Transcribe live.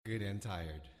good and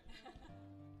tired.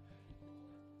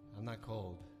 I'm not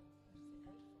cold.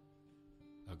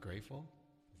 Oh, grateful?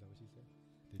 Is that what you said?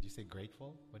 Did you say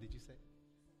grateful? What did you say?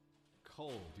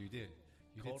 Cold. You did.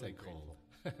 You Cold did say cold.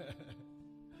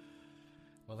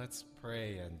 Well, let's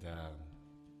pray and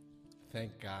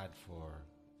thank God for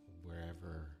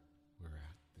wherever we're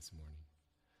at this morning.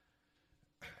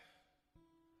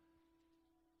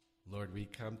 Lord, we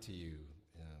come to you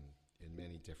in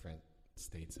many different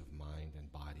states of mind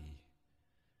and body.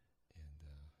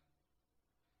 And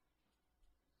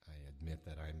I admit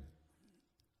that I'm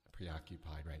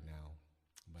preoccupied right now,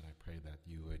 but I pray that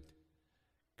you would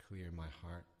clear my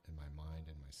heart and my mind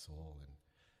and my soul, and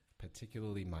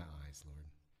particularly my eyes, Lord.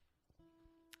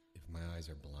 If my eyes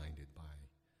are blinded by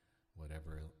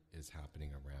whatever is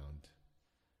happening around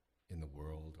in the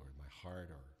world or in my heart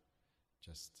or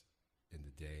just in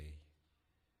the day,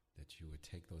 that you would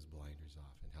take those blinders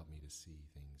off and help me to see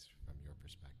things from your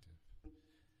perspective.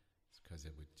 It's because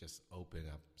it would just open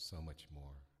up so much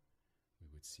more. We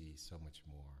would see so much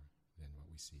more than what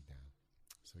we see now.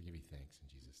 So we give you thanks in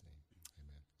Jesus' name.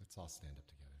 Amen. Let's all stand up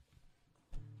together.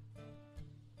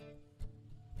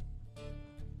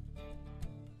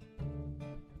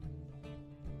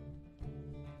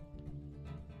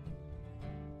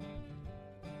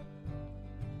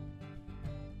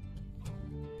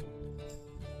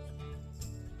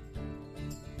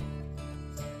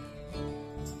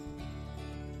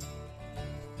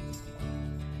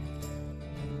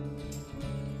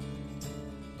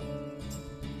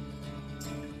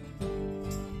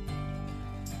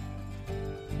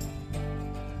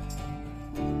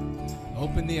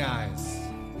 Open the eyes.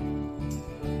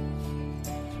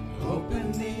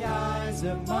 Open the eyes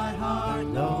of my heart,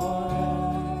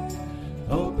 Lord.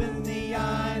 Open the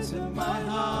eyes of my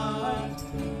heart.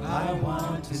 I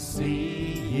want to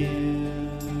see you.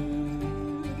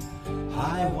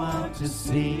 I want to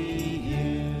see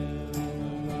you.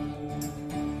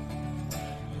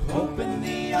 Open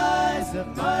the eyes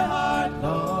of my heart,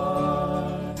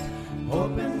 Lord.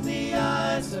 Open the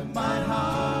eyes of my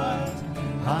heart.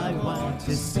 I want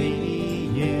to see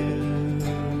you.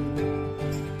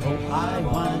 Oh, I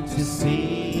want to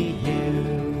see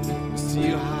you. See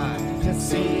you high. To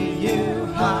see you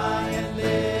high and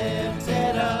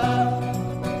lifted up,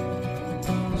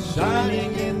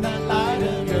 shining in the light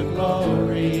of your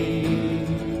glory.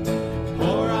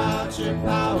 Pour out your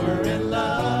power and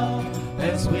love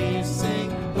as we sing,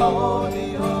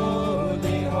 holy,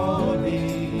 holy, holy.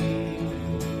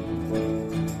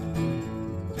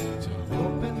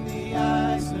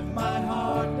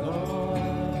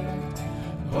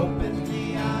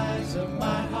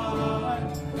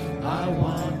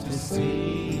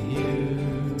 See you.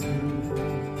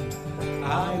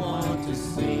 I want to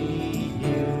see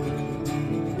you.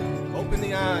 Open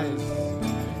the eyes.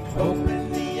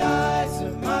 Open the eyes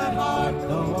of my heart,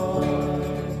 Lord.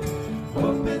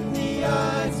 Open the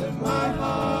eyes of my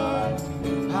heart.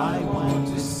 I want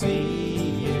to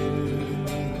see you.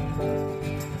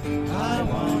 I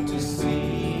want to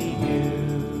see you.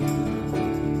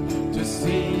 To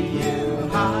see you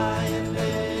high and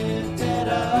lifted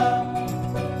up,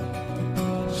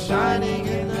 shining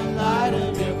in the light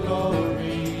of your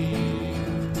glory.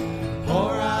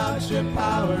 Pour out your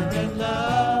power and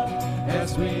love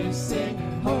as we sing.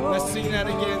 Let's sing that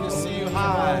again. To see you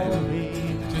high.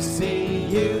 To see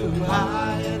you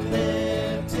high and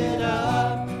lifted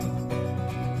up,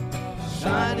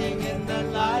 shining in the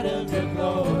light of your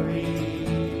glory.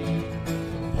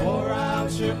 Pour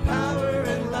out your power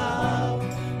and love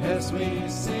as we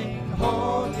sing.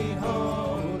 Holy,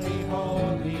 holy,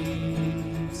 holy.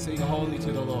 Sing holy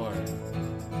to the Lord.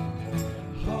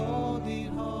 Holy,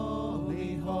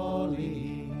 holy,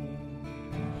 holy.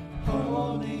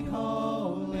 Holy,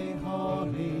 holy,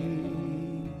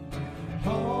 holy.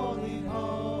 Holy,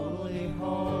 holy,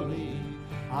 holy.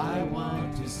 I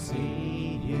want to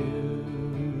see you.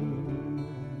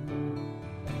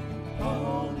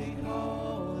 Holy,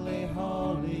 holy,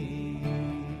 holy.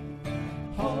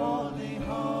 Holy,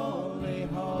 holy,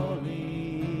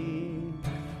 holy.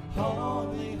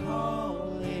 Holy,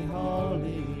 holy,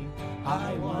 holy,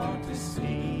 I want to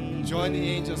see. Join the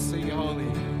angels, sing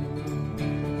holy.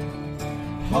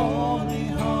 Holy,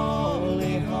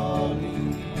 holy, holy.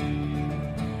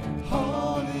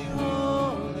 Holy,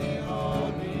 holy,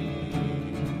 holy.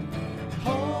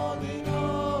 Holy,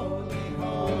 holy,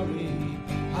 holy,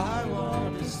 I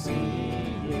want to see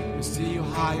you. To see you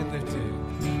high and lifted.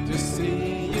 To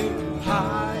see you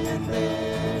high and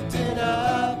lifted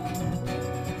up,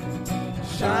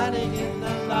 shining in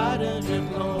the light of your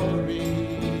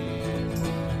glory.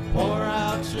 Pour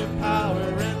out your power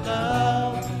and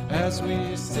love as as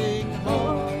we sing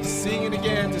holy. Sing it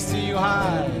again, to see you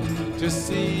high, to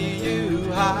see you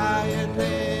high and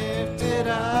lifted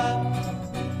up,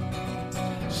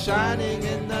 shining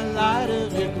in the light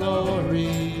of your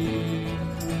glory.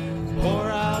 Pour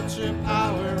out your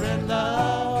power and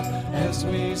love as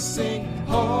we sing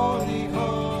holy,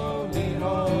 holy,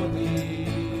 holy.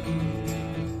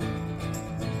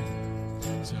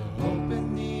 So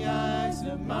open the eyes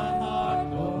of my heart,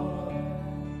 Lord.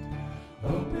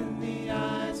 Open the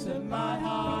eyes of my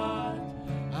heart.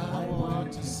 I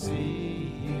want to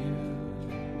see you.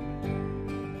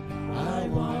 I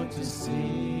want to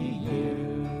see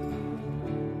you.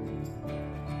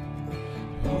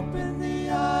 Open the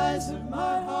eyes of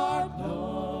my heart,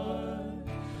 Lord.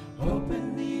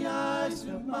 Open the eyes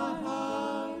of my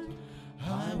heart.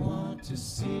 I want to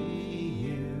see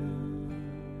you.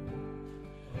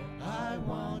 I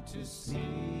want to see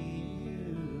you.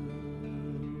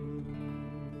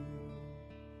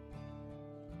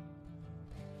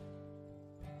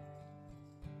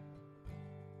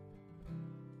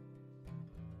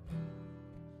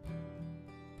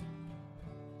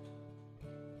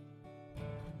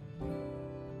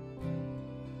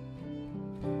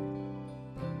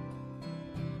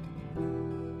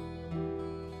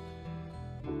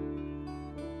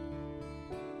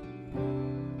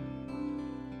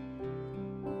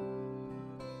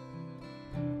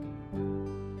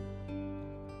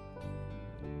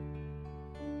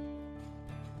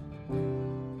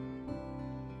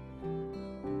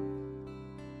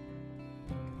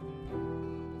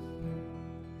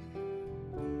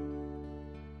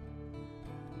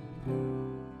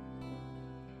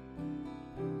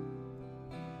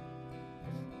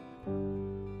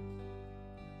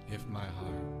 If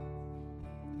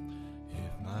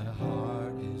my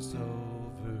heart is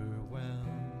overwhelmed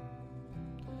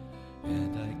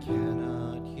and I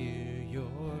cannot hear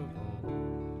your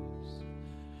voice,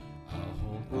 I'll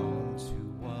hold on to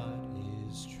what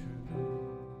is true,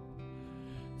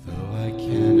 though I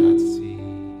cannot see.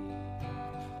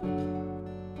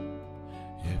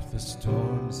 If the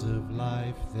storms of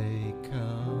life they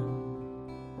come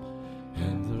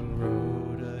and the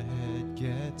road ahead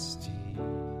gets steep,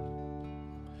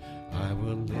 I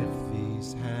will lift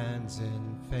these hands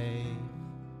in faith.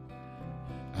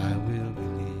 I will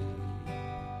believe.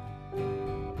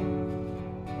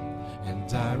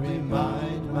 And I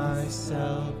remind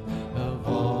myself of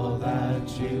all that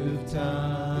you've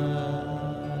done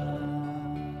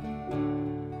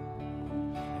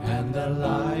and the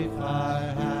life I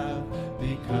have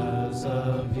because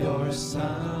of your Son.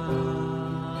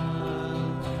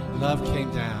 Love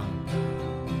came down.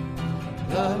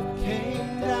 Love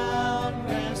came down,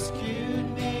 rescued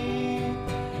me.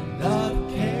 Love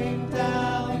came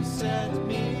down, set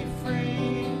me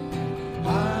free.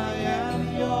 I am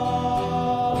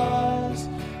yours.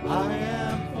 I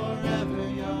am forever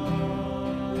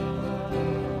yours.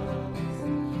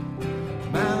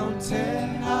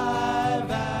 Mountain high,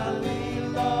 valley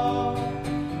low,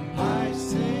 I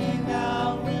sing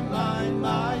out, remind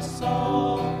my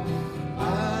soul.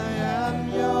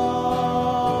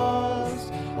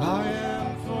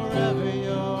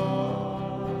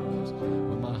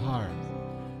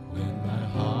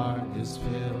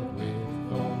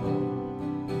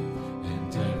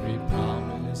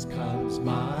 Comes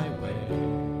my way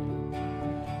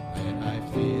when I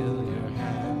feel your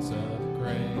hands of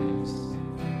grace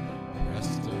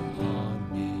rest upon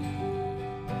me,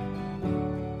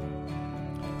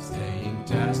 staying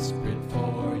desperate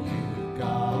for you,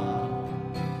 God,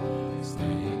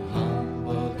 staying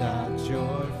humbled at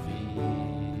your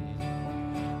feet.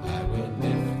 I will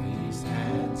lift these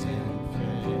hands in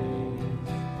praise.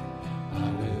 I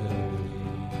will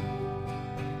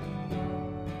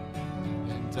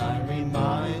I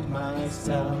remind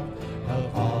myself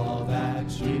of all that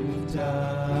you've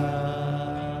done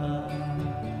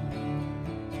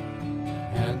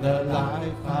and the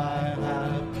life I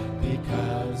have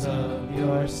because of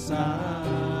your Son.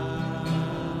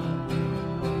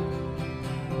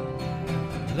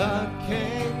 Love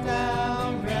came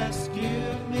down,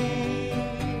 rescued me.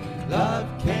 Love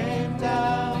came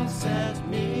down, set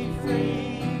me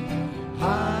free.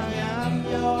 I am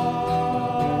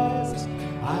yours.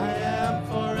 I am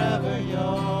forever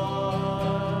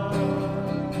yours.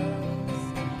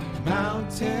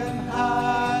 Mountain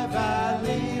high,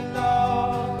 valley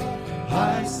low,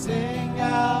 I sing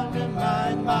out,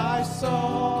 remind my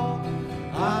soul.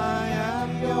 I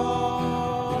am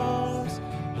yours.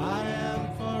 I am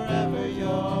forever yours.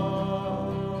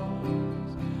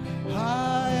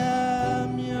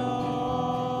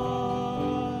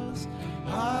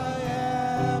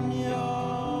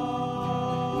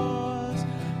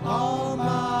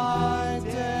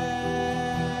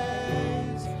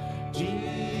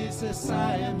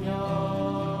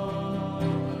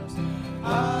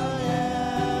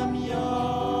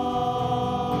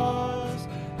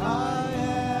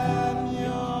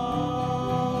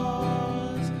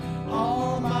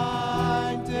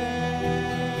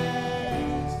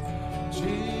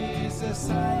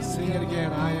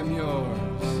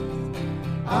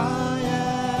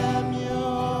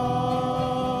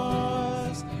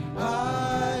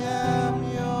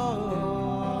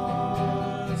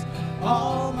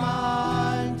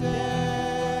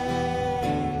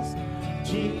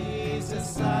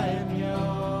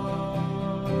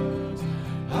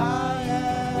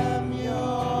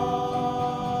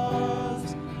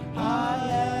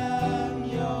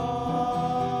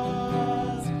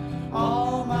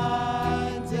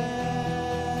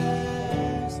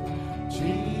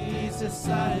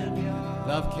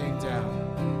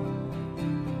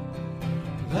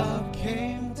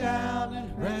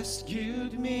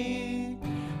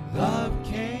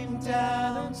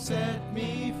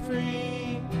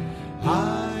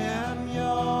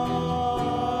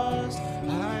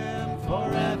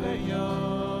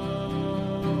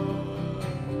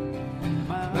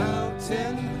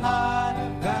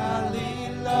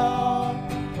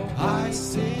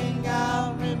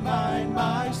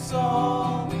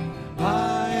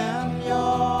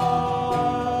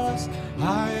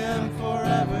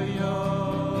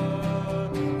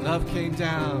 Love came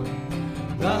down.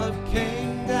 Love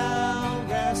came down,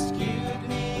 rescued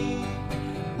me.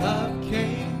 Love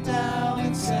came down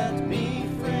and set me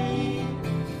free.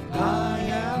 I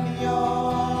am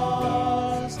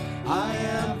yours. I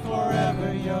am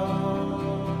forever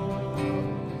yours.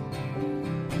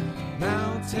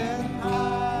 Mountain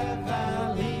high,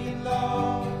 valley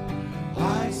low,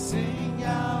 I sing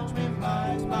out,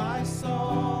 remind my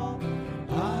soul,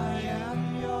 I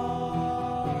am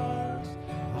yours.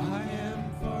 I am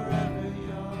forever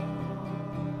yours.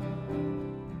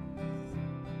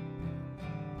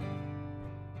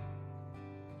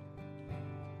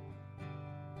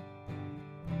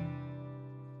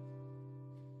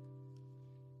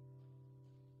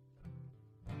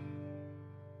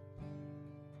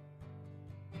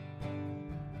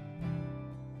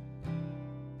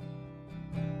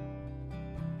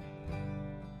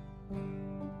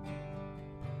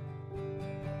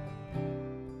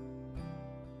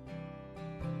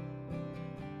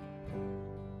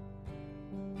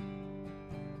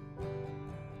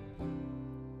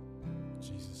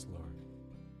 Jesus, Lord.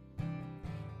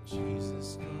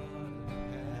 Jesus, Lord of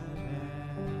heaven,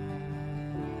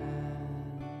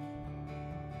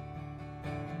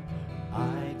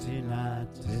 I do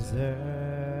not deserve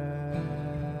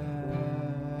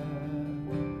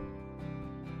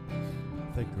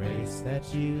the grace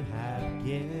that you have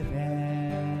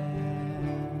given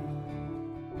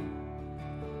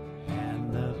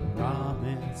and the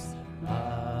promise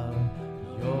of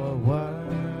your word.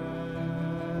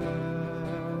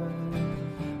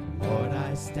 Lord,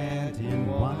 I stand in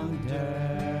wonder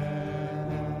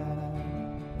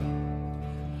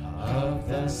of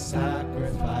the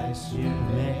sacrifice you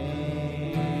made.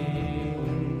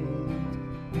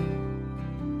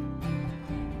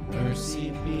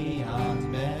 Mercy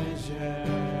beyond measure,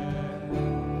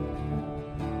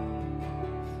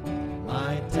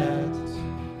 my debt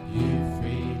you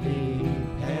freely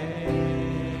paid.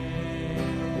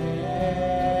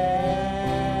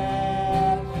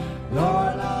 Your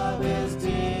love is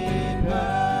deeper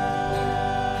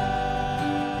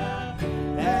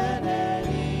than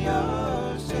any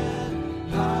ocean,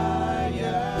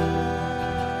 higher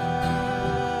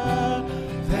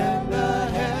than the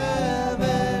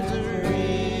heavens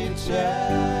reaches,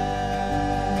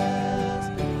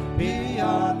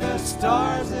 beyond the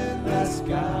stars in the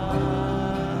sky.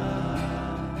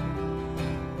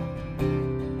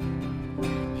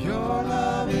 Your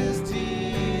love is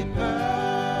deeper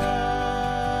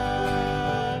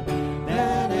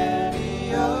than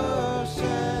any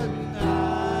ocean,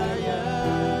 higher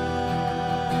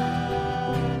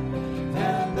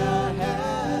than the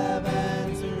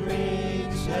heavens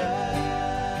reaches,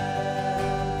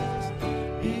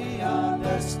 beyond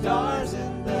the stars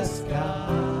in the sky.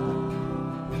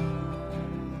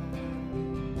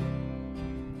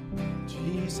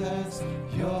 Jesus,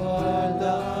 your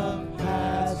love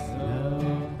has no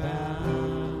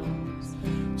bounds.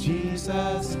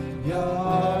 Jesus, your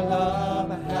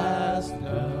love has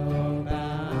no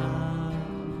bounds.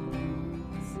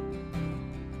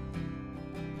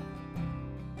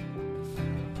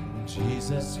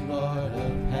 Jesus, Lord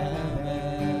of heaven,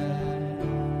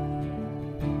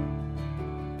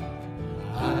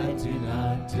 I do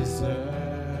not deserve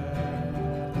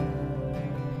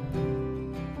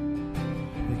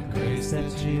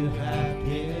that you have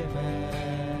given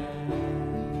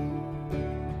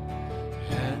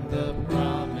and the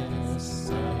promise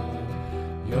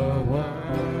of your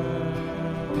word.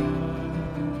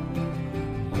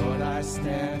 Lord, I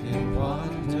stand in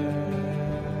wonder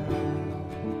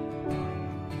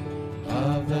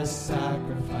of the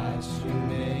sacrifice you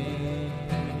made.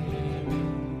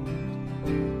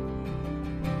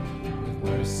 With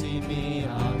mercy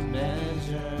beyond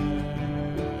measure,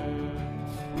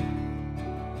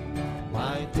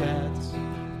 my debt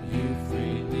you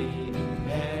freely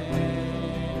paid.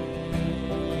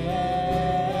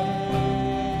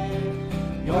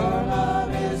 Your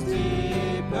love is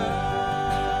deeper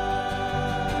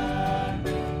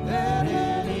than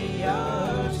any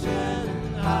ocean,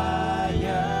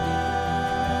 higher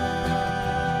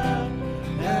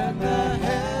than the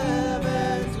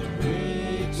heavens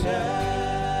reaches,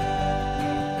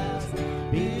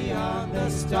 beyond the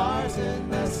stars in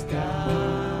the sky.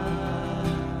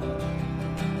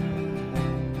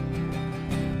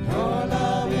 Your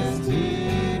love is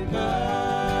deeper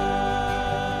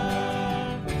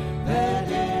than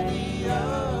any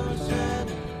ocean,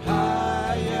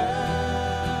 higher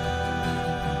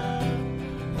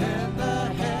than the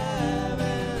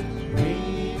heavens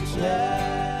reaches,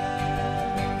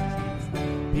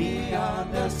 beyond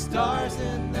the stars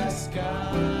in the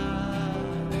sky.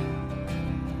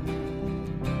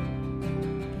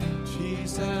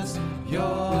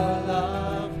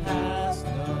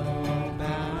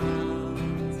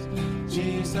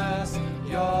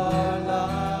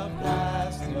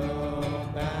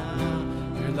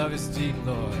 love is deep,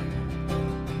 Lord.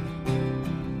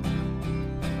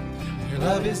 Your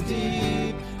love is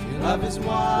deep, your love is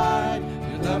wide,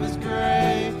 your love is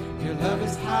great, your love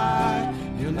is high,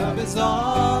 your love is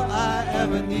all I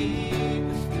ever need.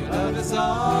 Your love is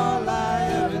all I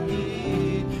ever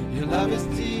need. Your love is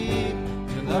deep,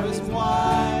 your love is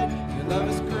wide, your love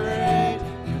is great,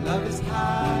 your love is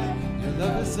high, your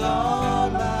love is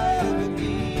all I ever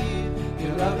need.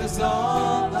 Your love is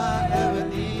all I ever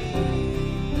need.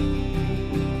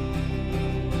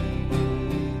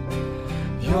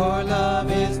 Your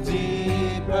love is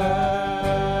deeper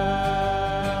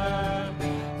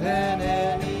than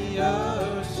any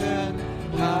ocean,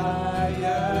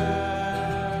 higher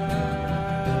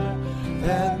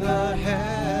than the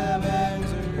heavens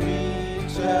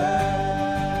reaches,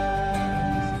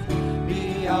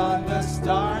 beyond the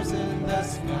stars in the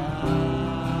sky.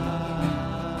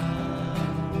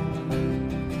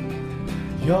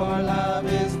 Your love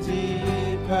is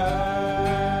deeper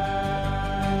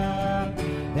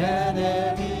than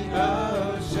any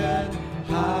ocean,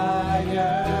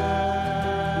 higher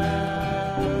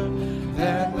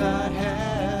than the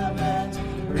heavens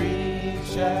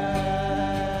reaches,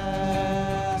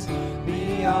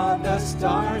 beyond the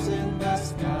stars in the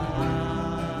sky.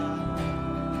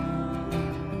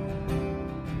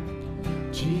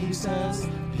 Jesus,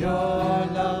 your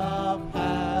love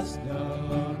has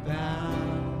no bounds.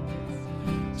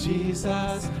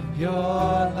 Jesus, your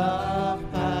love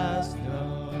has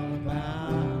no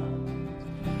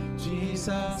bounds.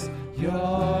 Jesus, your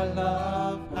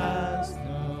love has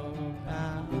no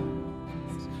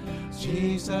bounds.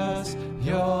 Jesus,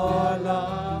 your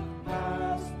love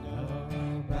has no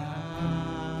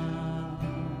bounds.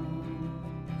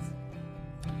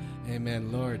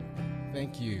 Amen, Lord.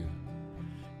 Thank you.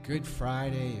 Good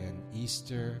Friday and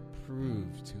Easter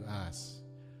prove to us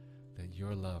that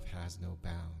your love has no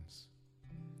bounds.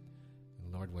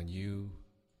 And Lord, when you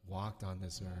walked on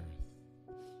this earth,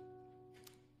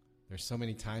 there's so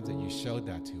many times that you showed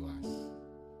that to us.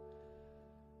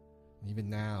 And even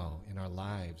now in our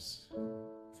lives,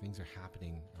 things are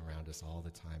happening around us all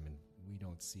the time and we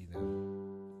don't see them.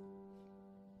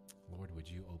 Lord, would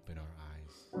you open our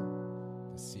eyes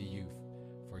to see you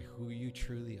for who you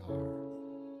truly are?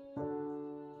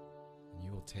 And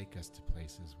you will take us to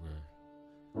places where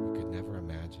we could never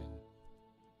imagine,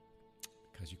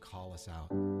 because you call us out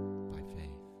by faith.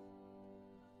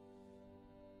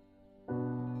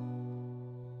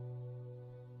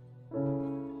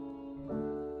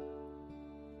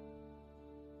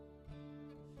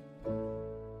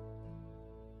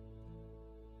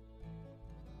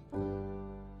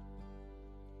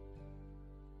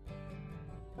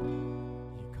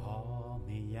 You call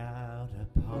me out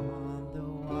upon the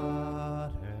waters,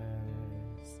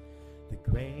 the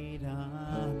great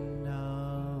unknown,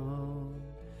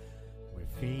 where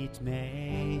feet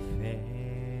may fail.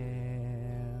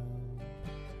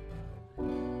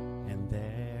 And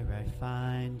there I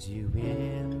find you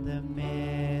in the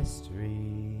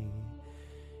mystery,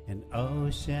 in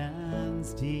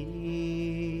oceans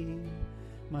deep,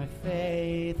 my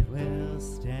faith will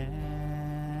stand.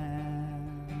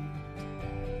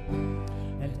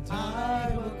 And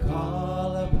I will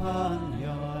call upon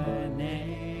your name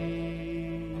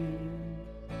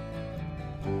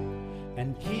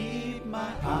and keep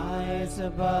my eyes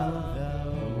above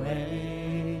the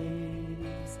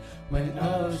waves. When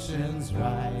oceans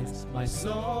rise, my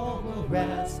soul will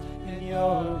rest in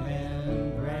your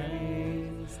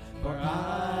embrace. For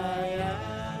I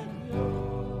am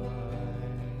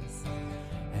yours,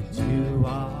 and you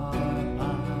are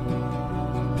mine.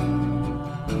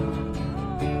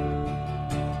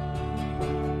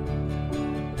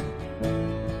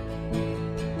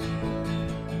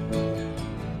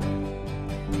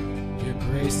 Your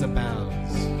grace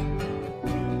abounds.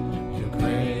 Your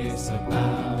grace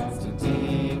abounds in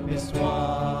deepest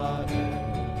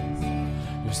waters.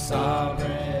 Your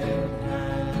sovereign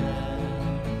hand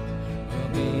will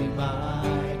be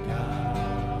my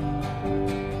guide.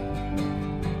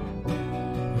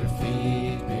 Where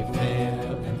feet may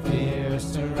fail and fear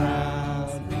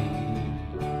surround me,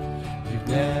 you've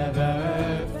never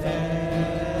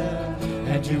failed,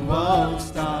 and you won't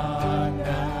start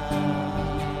now.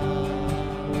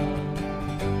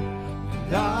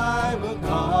 And I will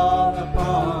call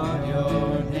upon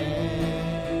your name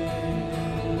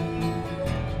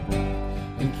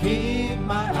and keep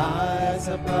my eyes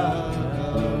above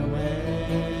the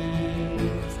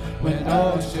waves. When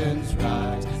oceans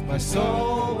rise, my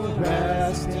soul will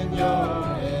rest in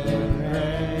your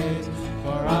embrace.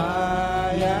 For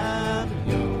I am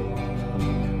yours,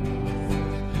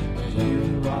 and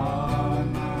you are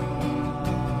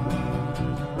mine.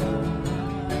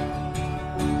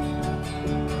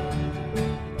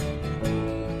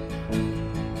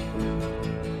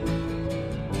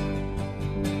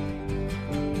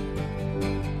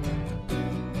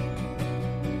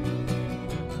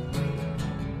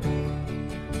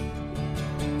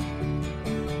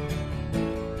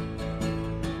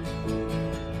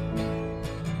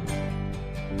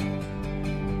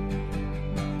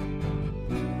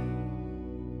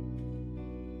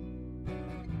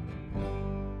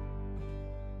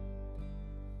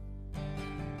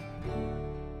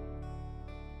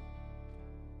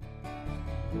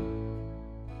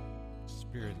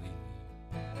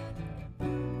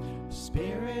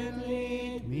 Spirit,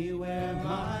 lead me where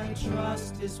my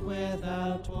trust is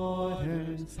without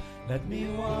borders. Let me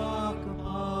walk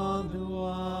upon the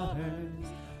waters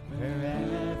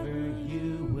wherever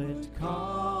you would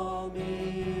call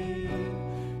me.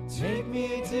 Take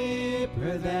me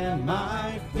deeper than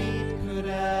my feet could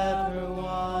ever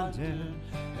wander,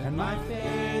 and my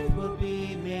faith will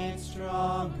be made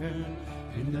stronger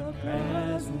in the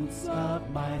presence of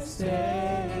my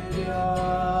Savior.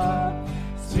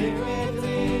 Spirit,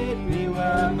 lead me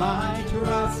where my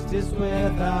trust is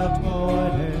without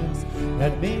borders.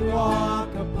 Let me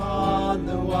walk upon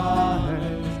the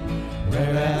waters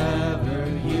wherever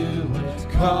you would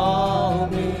call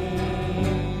me.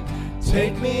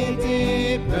 Take me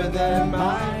deeper than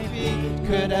my feet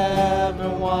could ever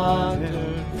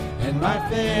wander, and my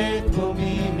faith will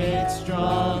be made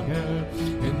stronger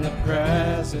in the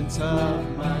presence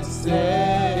of my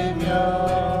Savior.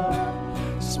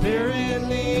 Spirit,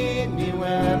 lead me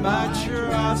where my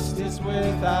trust is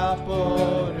without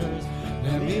borders.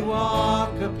 Let me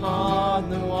walk upon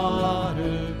the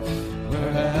water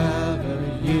wherever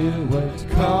you would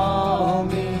call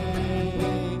me.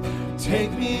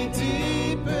 Take me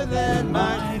deeper than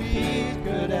my feet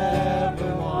could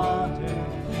ever wander,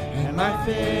 and my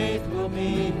faith will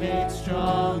be made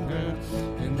stronger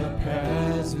in the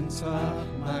presence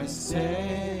of my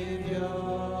Savior.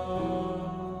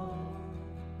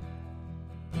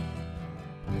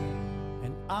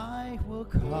 And I will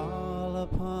call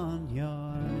upon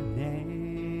your name.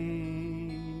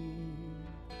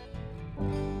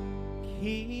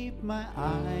 Keep my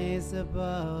eyes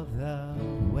above the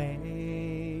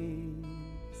waves.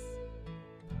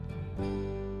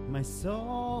 My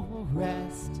soul will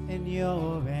rest in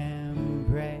your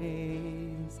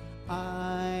embrace.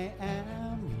 I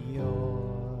am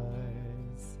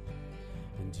yours,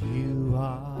 and you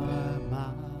are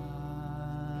mine.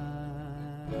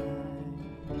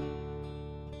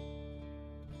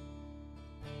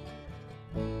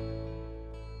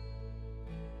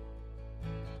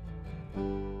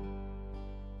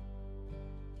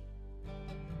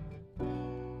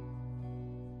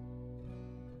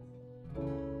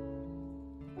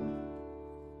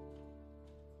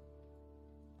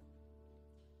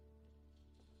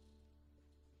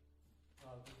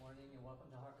 Good morning and welcome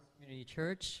to Harvest Community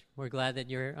Church. We're glad that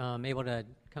you're able to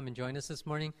come and join us this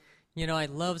morning. You know, I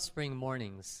love spring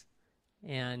mornings,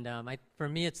 and for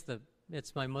me, it's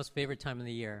my most favorite time of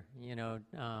the year. You know,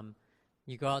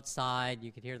 you go outside,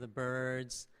 you can hear the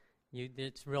birds.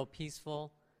 It's real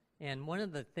peaceful, and one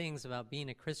of the things about being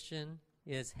a Christian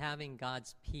is having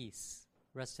God's peace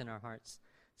rest in our hearts.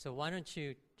 So why don't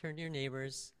you turn to your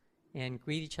neighbors and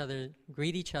greet each other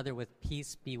with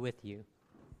peace be with you.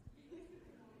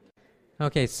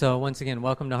 Okay, so once again,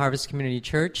 welcome to Harvest Community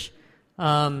Church.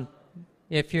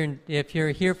 If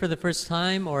you're here for the first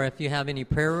time, or if you have any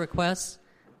prayer requests,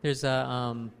 there's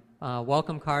a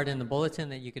welcome card in the bulletin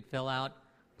that you could fill out.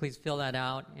 Please fill that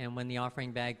out, and when the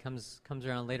offering bag comes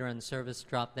around later in the service,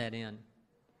 drop that in.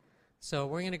 So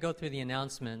we're going to go through the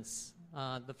announcements.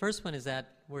 The first one is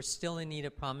that we're still in need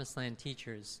of Promised Land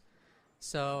teachers.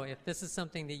 So if this is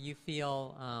something that you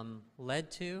feel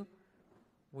led to,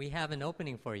 we have an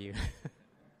opening for you.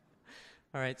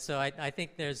 All right, so I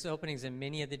think there's openings in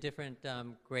many of the different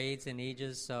grades and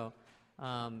ages, so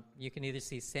you can either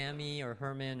see Sammy or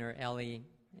Herman or Ellie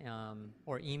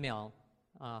or email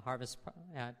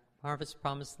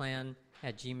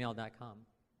harvestpromiseland@gmail.com.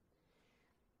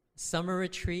 Summer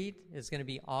retreat is going to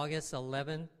be August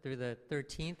 11th through the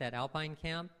 13th at Alpine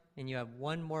Camp, and you have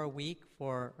one more week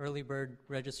for early bird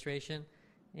registration.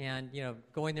 And, you know,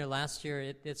 going there last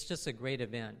year, it's just a great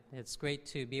event. It's great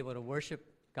to be able to worship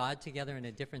God together in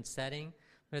a different setting,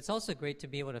 but it's also great to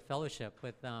be able to fellowship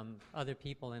with other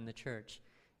people in the church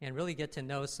and really get to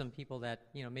know some people that,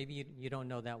 you know, maybe you don't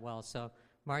know that well. So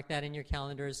mark that in your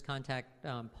calendars. Contact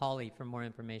Polly for more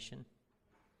information.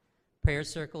 Prayer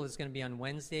Circle is going to be on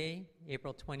Wednesday,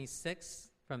 April 26th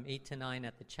from 8 to 9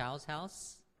 at the Chow's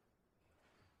House.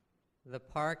 The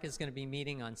park is going to be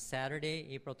meeting on Saturday,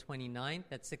 April 29th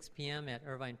at 6 p.m. at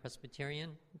Irvine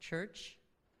Presbyterian Church.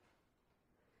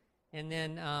 And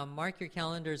then mark your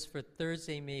calendars for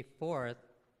Thursday, May 4th,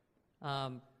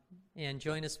 and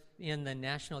join us in the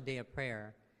National Day of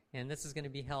Prayer. And this is going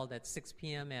to be held at 6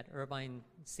 p.m. at Irvine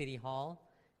City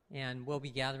Hall. And we'll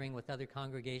be gathering with other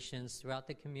congregations throughout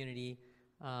the community,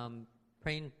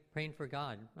 praying for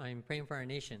God. I'm praying for our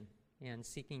nation and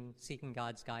seeking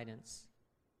God's guidance.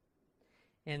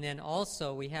 And then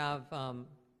also we have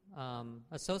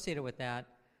associated with that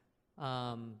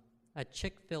a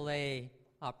Chick-fil-A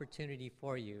opportunity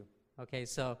for you. Okay,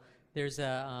 so there's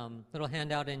a little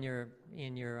handout in your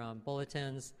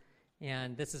bulletins,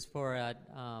 and this is for a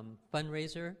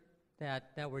fundraiser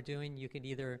that we're doing. You could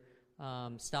either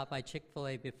stop by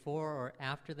Chick-fil-A before or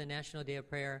after the National Day of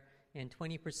Prayer, and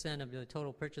 20% of the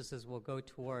total purchases will go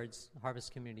towards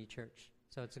Harvest Community Church.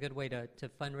 So it's a good way to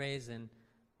fundraise and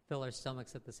fill our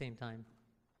stomachs at the same time.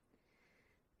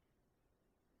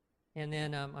 And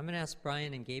then I'm going to ask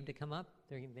Brian and Gabe to come up.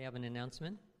 They have an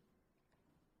announcement.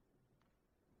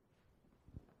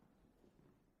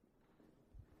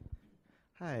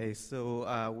 Hi,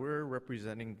 so we're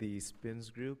representing the SPINS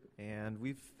group, and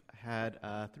we've had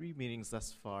 3 meetings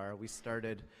thus far. We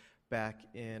started back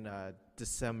in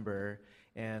December,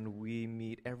 and we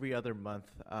meet every other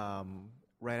month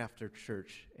right after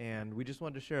church. And we just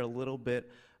wanted to share a little bit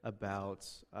about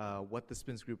what the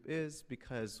SPINS group is,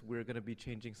 because we're going to be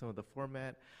changing some of the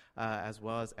format as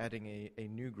well as adding a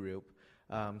new group.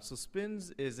 So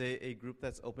SPINS is a group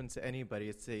that's open to anybody.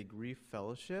 It's a grief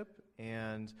fellowship,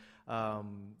 and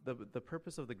the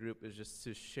purpose of the group is just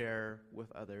to share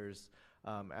with others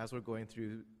as we're going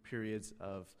through periods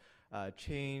of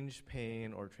change,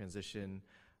 pain, or transition.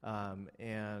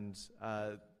 And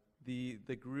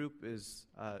the group is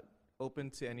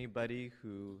open to anybody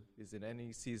who is in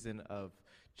any season of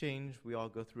change. We all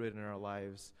go through it in our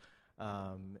lives,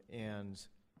 and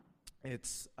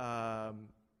it's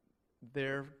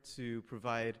there to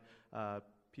provide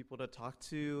people to talk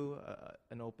to,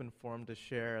 an open forum to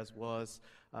share, as well as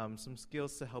some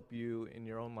skills to help you in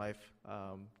your own life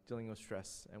dealing with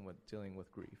stress and dealing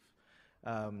with grief.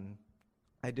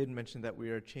 I did mention that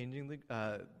we are changing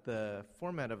the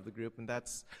format of the group, and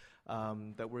that's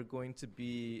that we're going to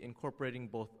be incorporating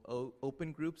both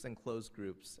open groups and closed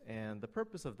groups. And the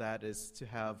purpose of that is to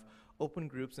have open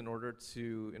groups in order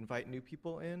to invite new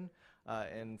people in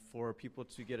and for people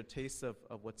to get a taste of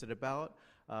what's it about.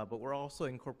 But we're also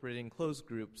incorporating closed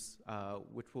groups,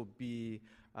 which will be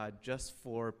just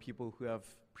for people who have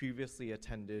previously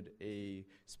attended a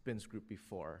SPINS group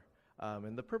before.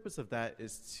 And the purpose of that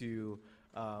is to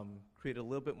create a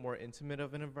little bit more intimate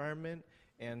of an environment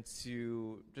and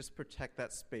to just protect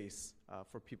that space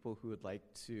for people who would like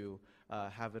to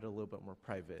have it a little bit more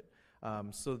private.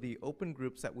 So the open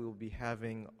groups that we will be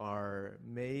having are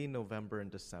May, November, and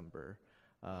December.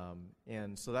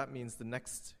 And so that means the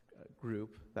next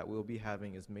group that we'll be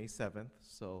having is May 7th.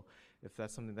 So if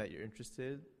that's something that you're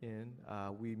interested in,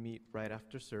 we meet right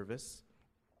after service.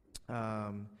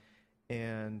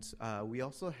 And we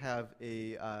also have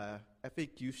a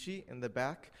FAQ sheet in the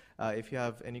back if you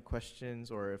have any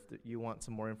questions, or if you want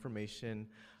some more information,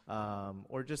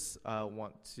 or just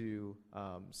want to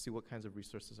see what kinds of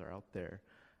resources are out there.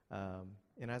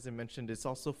 And as I mentioned, it's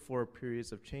also for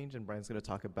periods of change, and Brian's going to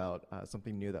talk about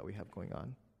something new that we have going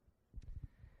on.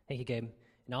 Thank you, Gabe.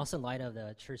 And also in light of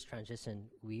the church transition,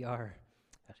 we are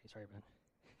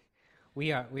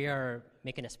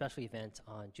making a special event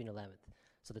on June 11th.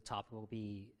 So the topic will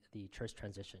be the church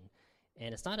transition.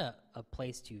 And it's not a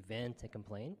place to vent and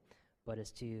complain, but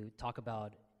it's to talk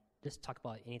about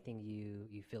anything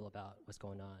you feel about what's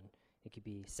going on. It could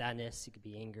be sadness, it could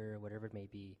be anger, whatever it may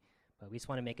be. But we just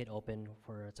want to make it open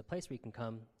it's a place where you can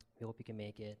come. We hope you can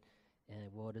make it.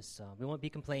 And we'll just, we won't be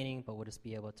complaining, but we'll just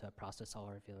be able to process all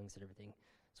our feelings and everything.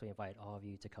 So we invite all of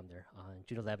you to come there on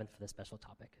June 11th for this special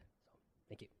topic. So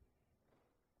thank you.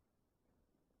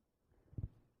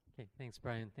 Okay, thanks,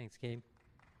 Brian. Thanks, Gabe.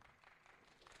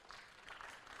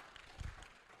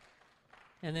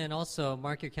 And then also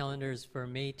mark your calendars for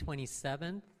May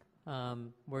 27th.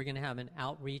 We're going to have an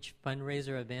outreach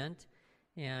fundraiser event,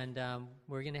 and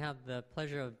we're going to have the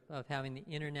pleasure of having the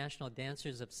International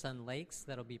Dancers of Sun Lakes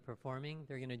that'll be performing.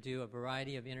 They're going to do a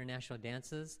variety of international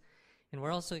dances, and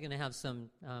we're also going to have some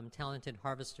talented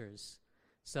harvesters.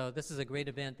 So this is a great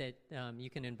event that you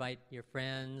can invite your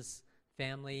friends,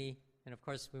 family, and of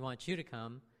course we want you to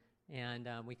come, and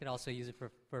we could also use it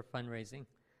for fundraising.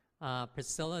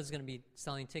 Priscilla is going to be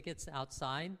selling tickets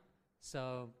outside,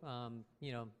 so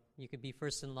you could be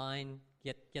first in line,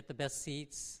 get the best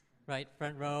seats, right,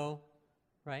 front row,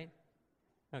 right?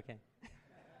 Okay.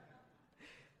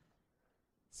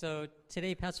 So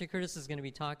today Pastor Curtis is going to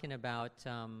be talking about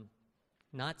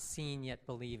not seeing yet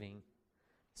believing.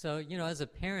 So as a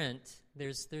parent,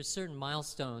 there's certain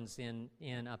milestones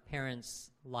in a parent's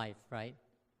life, right?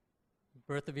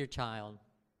 Birth of your child,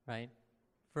 right?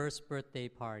 First birthday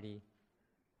party,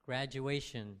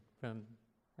 graduation from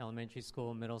elementary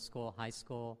school, middle school, high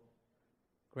school,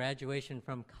 graduation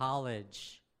from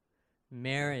college,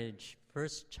 marriage,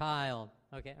 first child,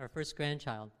 okay, or first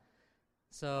grandchild.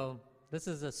 So this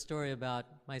is a story about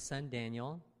my son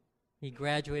Daniel. He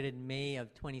graduated May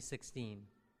of 2016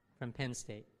 from Penn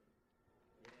State.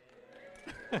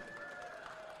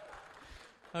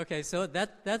 Okay, so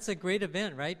that's a great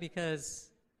event, right?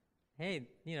 Because, hey,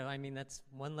 I mean, that's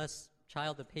one less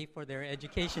child to pay for their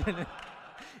education,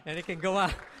 and it can go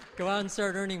out and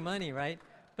start earning money, right?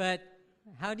 But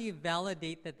how do you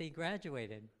validate that they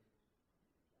graduated?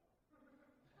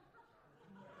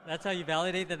 That's how you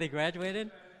validate that they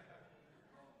graduated?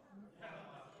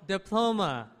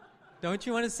 Diploma. Don't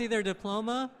you want to see their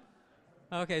diploma?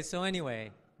 Okay, so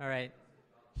anyway, all right.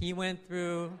 He went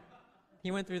through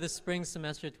the spring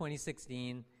semester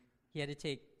 2016. He had to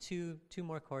take two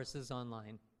more courses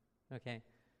online. Okay.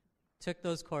 Took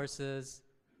those courses.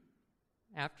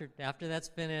 After that's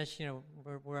finished,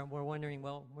 we're wondering,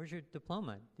 well, where's your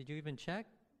diploma? Did you even check?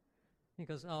 He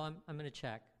goes, oh, I'm going to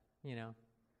check,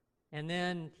 And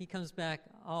then he comes back,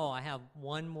 oh, I have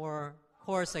one more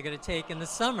course I got to take in the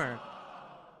summer.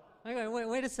 I go,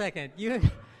 wait a second.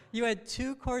 You had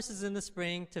 2 courses in the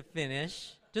spring to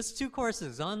finish, just 2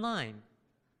 courses online.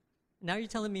 Now you're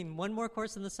telling me one more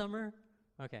course in the summer?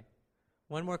 Okay,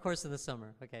 one more course in the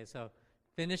summer. Okay, so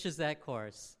finishes that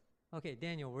course. Okay,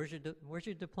 Daniel, where's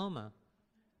your diploma?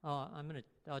 Oh,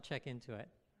 I'll check into it.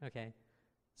 Okay,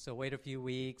 so wait a few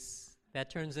weeks. That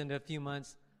turns into a few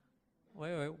months.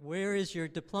 Wait, where is your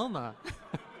diploma?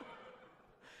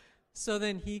 So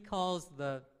then he calls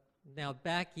now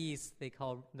back east, they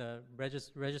call the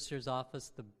registrar's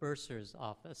office the bursar's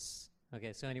office.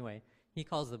 Okay, so anyway, he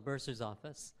calls the bursar's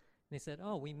office. And they said,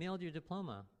 oh, we mailed your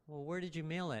diploma. Well, where did you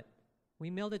mail it? We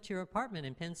mailed it to your apartment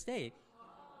in Penn State.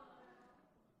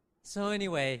 So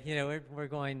anyway, we're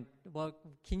going, well,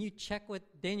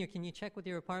 Daniel, can you check with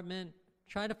your apartment?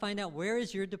 Try to find out where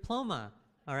is your diploma,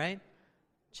 all right?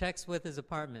 Checks with his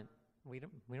apartment. We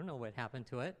don't know what happened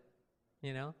to it,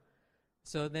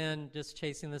 So then just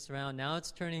chasing this around. Now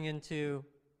it's turning into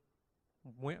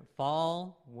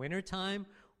fall, winter time.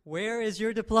 Where is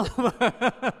your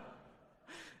diploma?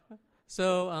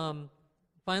 So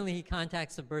finally he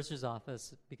contacts the bursar's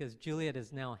office because Juliet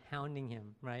is now hounding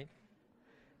him, right?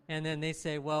 And then they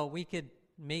say, well, we could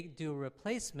do a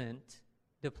replacement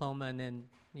diploma and then,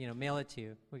 mail it to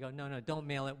you. We go, no, don't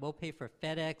mail it. We'll pay for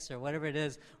FedEx or whatever it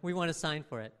is. We want to sign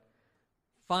for it.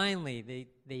 Finally,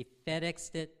 they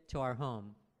FedExed it to our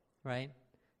home, right?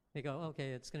 They go, okay,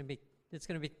 it's going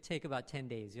to take about 10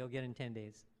 days. You'll get it in 10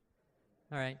 days.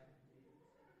 All right.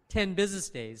 10 business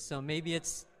days. So maybe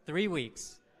it's 3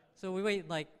 weeks. So we wait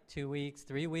like 2 weeks,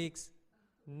 3 weeks.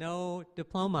 No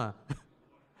diploma.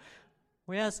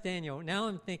 We asked Daniel. Now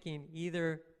I'm thinking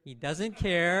either he doesn't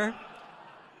care,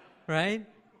 right?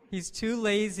 He's too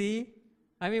lazy.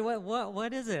 I mean,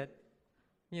 what is it?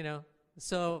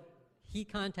 So he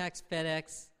contacts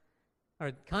FedEx,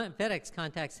 or FedEx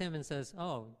contacts him and says,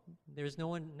 oh, there's no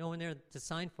one there to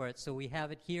sign for it, so we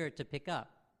have it here to pick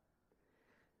up.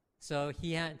 So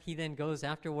he then goes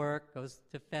after work, goes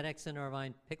to FedEx in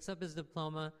Irvine, picks up his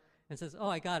diploma, and says, oh,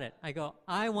 I got it. I go,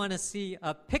 I want to see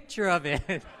a picture of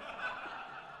it.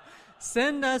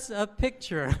 Send us a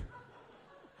picture.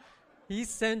 He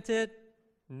sent it.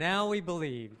 Now we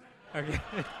believe. Okay.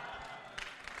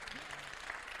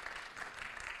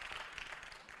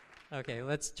 Okay,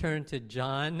 let's turn to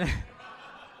John.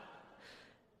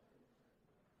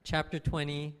 Chapter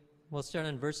 20. We'll start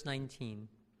on verse 19.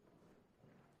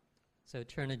 So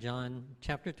turn to John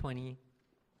chapter 20,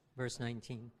 verse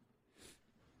 19.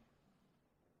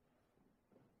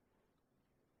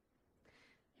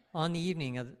 On the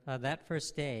evening of that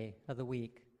first day of the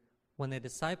week, when the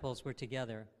disciples were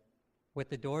together, with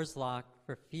the doors locked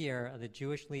for fear of the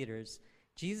Jewish leaders,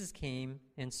 Jesus came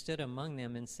and stood among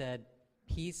them and said,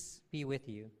 "Peace be with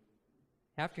you."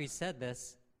 After he said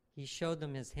this, he showed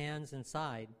them his hands and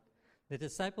side. The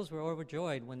disciples were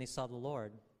overjoyed when they saw the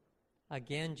Lord.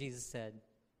 Again, Jesus said,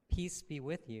 "Peace be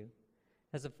with you.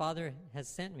 As the Father has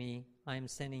sent me, I am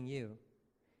sending you."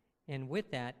 And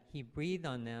with that, he breathed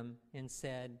on them and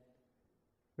said,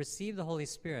 "Receive the Holy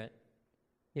Spirit.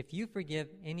 If you forgive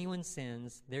anyone's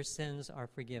sins, their sins are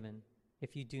forgiven.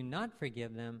 If you do not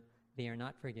forgive them, they are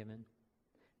not forgiven."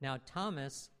 Now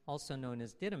Thomas, also known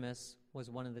as Didymus, was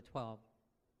one of the 12,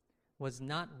 was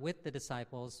not with the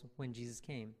disciples when Jesus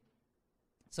came.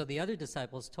 So the other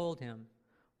disciples told him,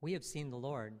 "We have seen the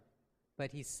Lord."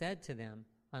 But he said to them,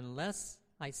 "Unless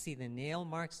I see the nail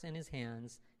marks in his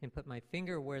hands, and put my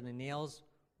finger where the nails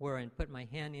were, and put my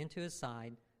hand into his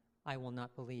side, I will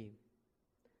not believe."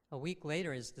 A week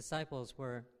later, his disciples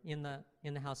were in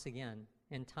the house again,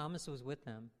 and Thomas was with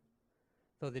them.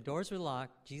 Though the doors were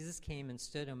locked, Jesus came and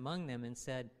stood among them and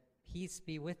said, "Peace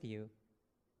be with you."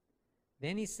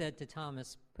 Then he said to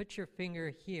Thomas, "Put your finger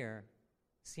here.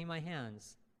 See my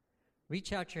hands.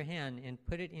 Reach out your hand and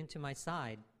put it into my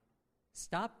side.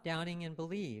 Stop doubting and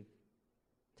believe.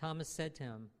 Thomas said to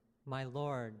him, My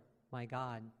Lord, my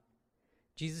God.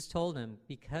 Jesus told him,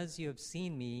 Because you have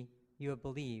seen me, you have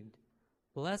believed.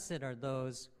 Blessed are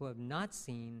those who have not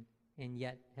seen and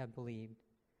yet have believed.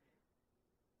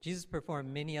 Jesus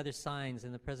performed many other signs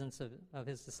in the presence of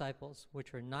his disciples,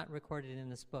 which were not recorded in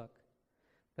this book.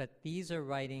 But these are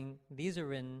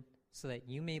written so that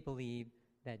you may believe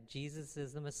that Jesus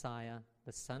is the Messiah,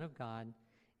 the Son of God,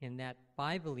 and that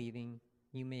by believing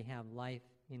you may have life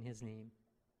in his name.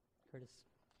 Curtis.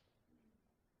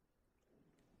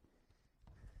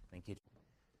 Thank you.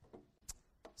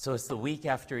 So it's the week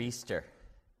after Easter,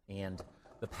 and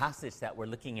the passage that we're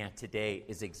looking at today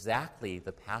is exactly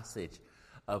the passage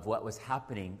of what was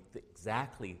happening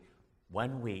exactly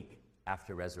 1 week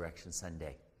after Resurrection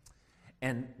Sunday.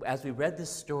 And as we read this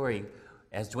story,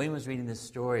 as Dwayne was reading this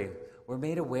story, we're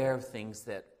made aware of things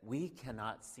that we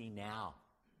cannot see now.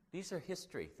 These are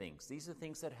history things. These are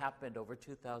things that happened over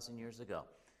 2,000 years ago.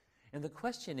 And the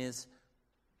question is,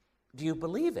 do you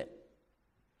believe it?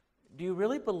 Do you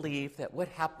really believe that what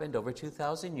happened over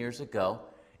 2,000 years ago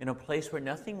in a place where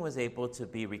nothing was able to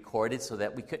be recorded so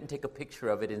that we couldn't take a picture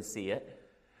of it and see it?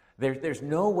 There's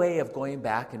no way of going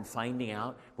back and finding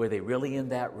out were they really in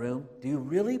that room. Do you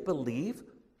really believe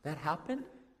that happened?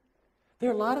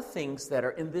 There are a lot of things that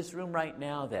are in this room right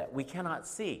now that we cannot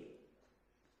see,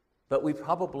 but we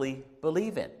probably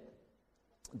believe in.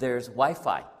 There's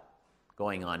Wi-Fi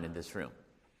going on in this room.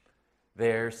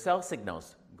 There's cell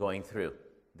signals going through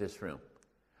this room.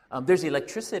 There's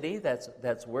electricity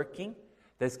that's working,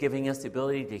 that's giving us the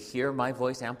ability to hear my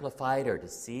voice amplified or to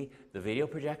see the video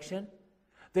projection.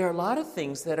 There are a lot of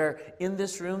things that are in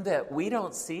this room that we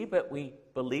don't see, but we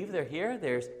believe they're here.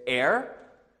 There's air,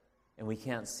 and we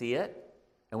can't see it.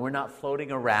 And we're not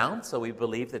floating around, so we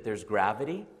believe that there's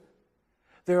gravity.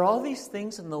 There are all these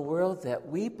things in the world that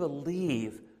we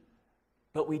believe,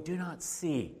 but we do not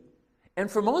see. And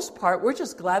for most part, we're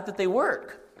just glad that they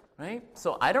work, right?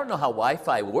 So I don't know how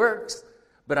Wi-Fi works,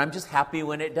 but I'm just happy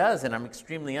when it does, and I'm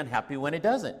extremely unhappy when it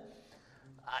doesn't.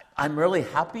 I'm really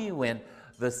happy when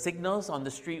the signals on the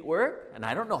street work, and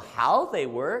I don't know how they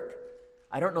work.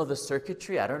 I don't know the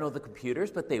circuitry, I don't know the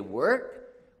computers, but they work.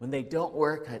 When they don't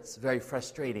work, it's very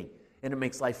frustrating, and it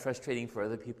makes life frustrating for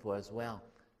other people as well.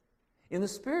 In the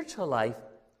spiritual life,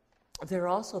 there are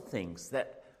also things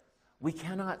that we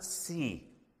cannot see,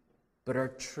 but are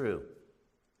true.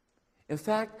 In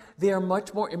fact, they are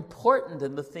much more important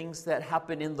than the things that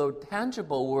happen in the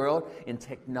tangible world, in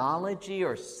technology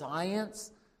or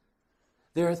science.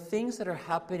 There are things that are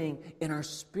happening in our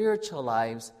spiritual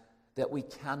lives that we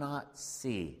cannot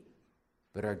see,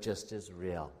 but are just as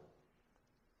real.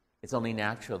 It's only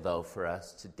natural, though, for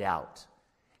us to doubt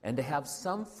and to have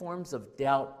some forms of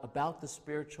doubt about the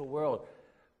spiritual world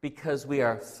because we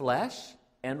are flesh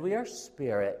and we are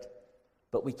spirit,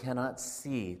 but we cannot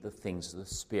see the things of the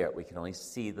spirit. We can only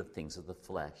see the things of the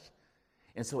flesh.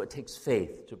 And so it takes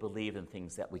faith to believe in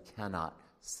things that we cannot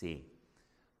see.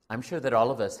 I'm sure that all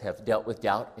of us have dealt with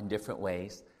doubt in different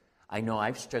ways. I know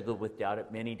I've struggled with doubt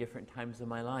at many different times in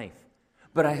my life.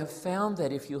 But I have found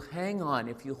that if you hang on,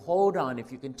 if you hold on,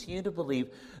 if you continue to believe,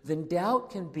 then doubt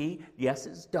can be, yes,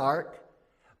 it's dark,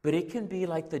 but it can be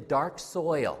like the dark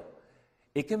soil.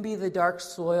 It can be the dark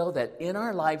soil that in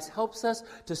our lives helps us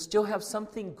to still have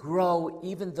something grow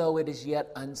even though it is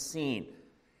yet unseen.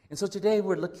 And so today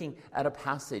we're looking at a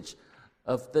passage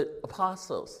of the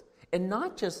apostles, and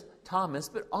not just Thomas,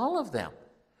 but all of them,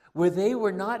 where they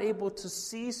were not able to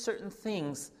see certain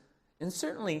things, and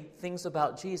certainly things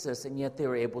about Jesus, and yet they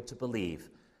were able to believe.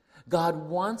 God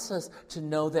wants us to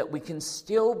know that we can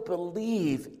still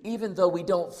believe even though we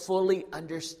don't fully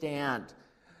understand.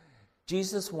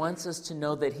 Jesus wants us to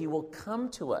know that he will come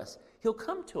to us. He'll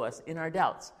come to us in our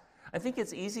doubts. I think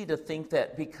it's easy to think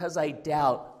that because I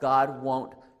doubt, God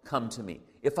won't come to me.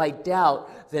 If I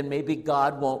doubt, then maybe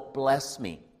God won't bless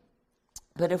me.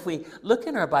 But if we look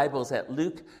in our Bibles at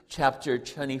Luke chapter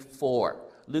 24,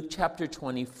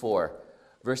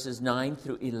 verses 9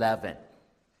 through 11.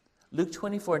 Luke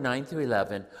 24, 9 through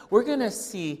 11, we're going to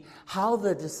see how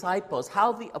the disciples,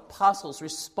 how the apostles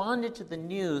responded to the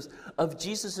news of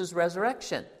Jesus'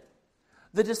 resurrection.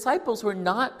 The disciples were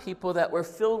not people that were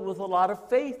filled with a lot of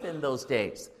faith in those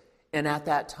days and at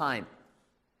that time.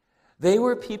 They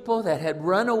were people that had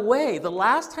run away. The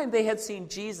last time they had seen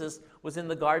Jesus was in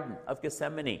the Garden of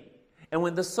Gethsemane. And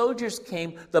when the soldiers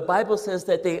came, the Bible says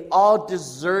that they all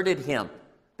deserted him.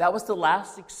 That was the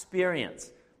last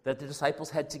experience that the disciples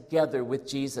had together with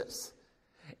Jesus.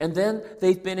 And then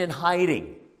they've been in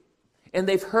hiding. And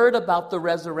they've heard about the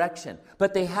resurrection,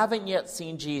 but they haven't yet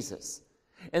seen Jesus.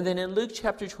 And then in Luke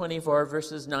chapter 24,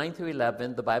 verses 9 through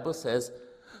 11, the Bible says,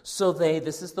 these are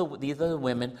the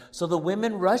women, so the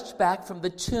women rushed back from the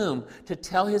tomb to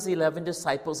tell his 11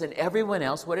 disciples and everyone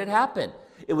else what had happened.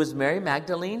 It was Mary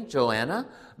Magdalene, Joanna,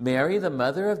 Mary, the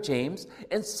mother of James,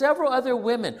 and several other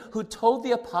women who told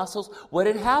the apostles what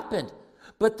had happened.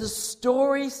 But the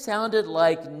story sounded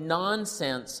like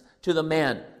nonsense to the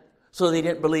men, so they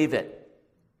didn't believe it.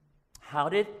 How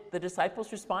did the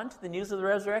disciples respond to the news of the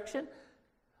resurrection?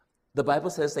 The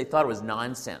Bible says they thought it was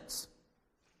nonsense,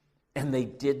 and they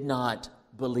did not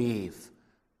believe.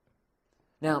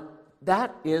 Now,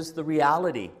 that is the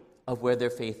reality of where their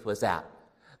faith was at.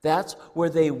 That's where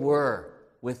they were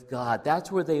with God.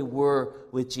 That's where they were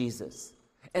with Jesus.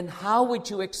 And how would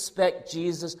you expect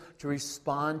Jesus to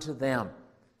respond to them?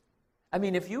 I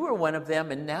mean, if you were one of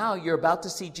them and now you're about to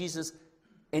see Jesus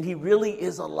and he really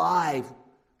is alive,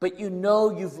 but you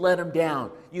know you've let him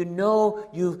down. You know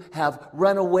you have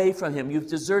run away from him. You've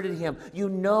deserted him. You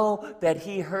know that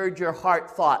he heard your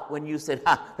heart thought when you said,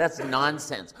 that's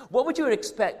nonsense. What would you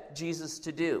expect Jesus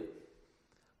to do?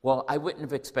 Well, I wouldn't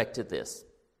have expected this.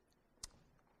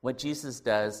 What Jesus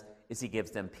does is he gives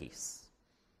them peace,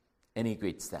 and he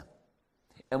greets them.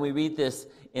 And we read this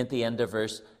at the end of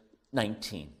verse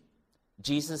 19.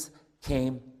 Jesus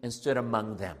came and stood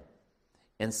among them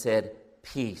and said,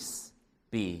 "Peace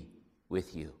be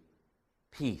with you."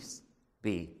 Peace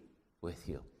be with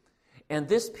you. And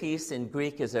this peace in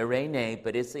Greek is eirene,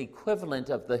 but it's the equivalent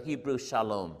of the Hebrew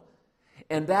shalom.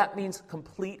 And that means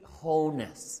complete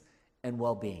wholeness and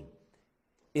well-being.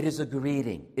 It is a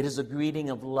greeting. It is a greeting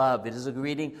of love. It is a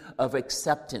greeting of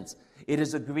acceptance. It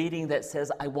is a greeting that says,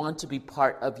 I want to be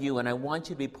part of you, and I want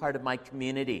you to be part of my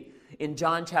community. In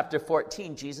John chapter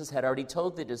 14, Jesus had already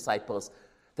told the disciples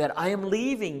that I am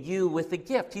leaving you with a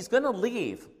gift. He's going to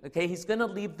leave, okay? He's going to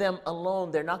leave them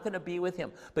alone. They're not going to be with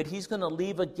him, but he's going to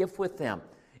leave a gift with them.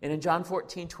 And in John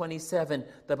 14:27,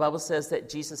 the Bible says that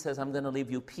Jesus says, I'm going to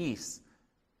leave you peace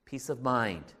of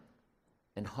mind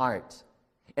and heart.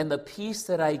 And the peace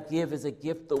that I give is a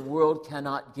gift the world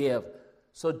cannot give.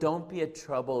 So don't be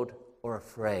troubled or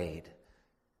afraid.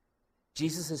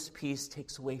 Jesus' peace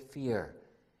takes away fear.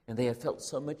 And they had felt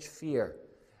so much fear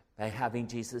by having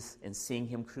Jesus and seeing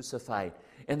him crucified.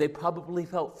 And they probably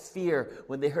felt fear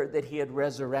when they heard that he had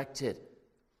resurrected.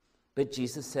 But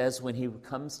Jesus says when he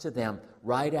comes to them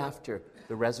right after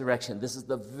the resurrection, this is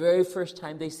the very first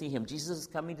time they see him. Jesus is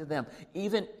coming to them,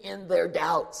 even in their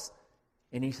doubts.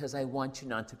 And he says, I want you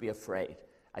not to be afraid.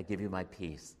 I give you my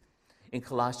peace. In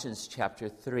Colossians chapter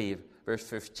 3, verse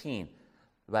 15,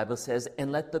 the Bible says,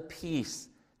 and let the peace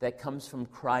that comes from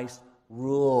Christ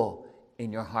rule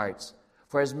in your hearts.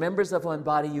 For as members of one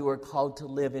body, you are called to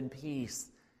live in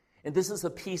peace. And this is a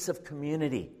peace of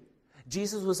community.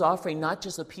 Jesus was offering not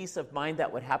just a peace of mind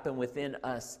that would happen within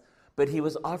us, but he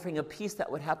was offering a peace that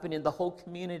would happen in the whole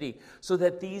community so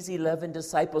that these 11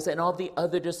 disciples and all the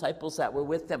other disciples that were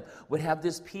with them would have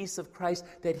this peace of Christ,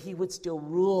 that he would still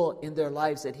rule in their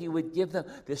lives, that he would give them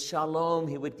this shalom,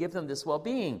 he would give them this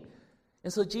well-being.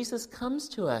 And so Jesus comes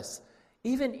to us,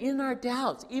 even in our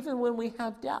doubts, even when we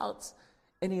have doubts,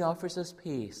 and he offers us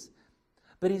peace.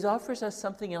 But he offers us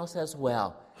something else as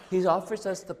well. He offers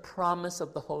us the promise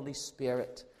of the Holy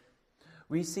Spirit.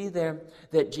 We see there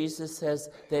that Jesus says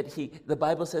that the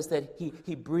Bible says that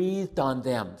he breathed on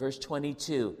them. Verse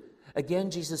 22. Again,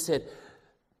 Jesus said,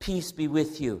 peace be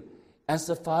with you. As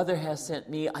the Father has sent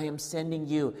me, I am sending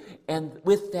you. And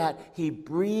with that, he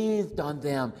breathed on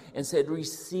them and said,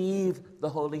 receive the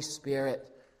Holy Spirit.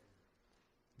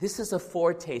 This is a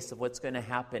foretaste of what's going to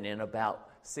happen in about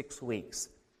 6 weeks.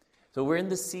 So we're in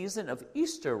the season of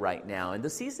Easter right now. And the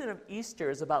season of Easter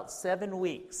is about 7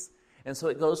 weeks. And so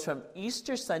it goes from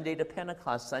Easter Sunday to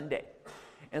Pentecost Sunday.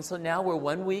 And so now we're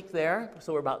 1 week there.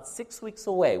 So we're about 6 weeks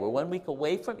away. We're 1 week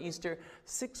away from Easter,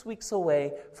 6 weeks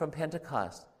away from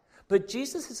Pentecost. But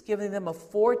Jesus is giving them a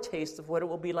foretaste of what it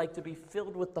will be like to be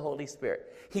filled with the Holy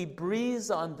Spirit. He breathes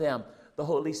on them the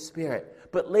Holy Spirit.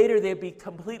 But later they'll be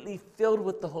completely filled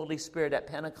with the Holy Spirit at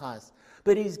Pentecost.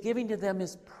 But he's giving to them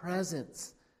his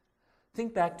presence.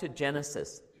 Think back to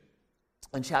Genesis.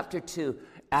 In chapter 2,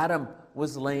 Adam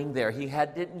was laying there. He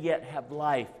didn't yet have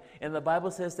life. And the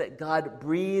Bible says that God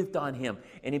breathed on him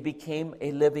and he became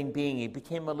a living being. He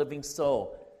became a living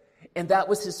soul. And that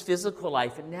was his physical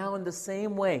life. And now in the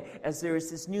same way as there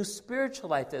is this new spiritual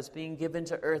life that's being given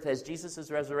to earth as Jesus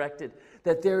is resurrected,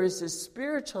 that there is this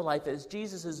spiritual life as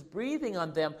Jesus is breathing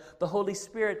on them, the Holy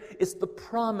Spirit, is the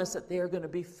promise that they are going to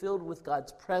be filled with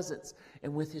God's presence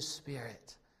and with his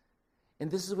Spirit. And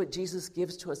this is what Jesus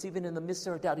gives to us, even in the midst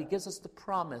of our doubt. He gives us the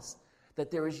promise that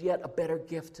there is yet a better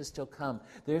gift to still come.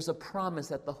 There's a promise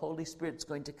that the Holy Spirit's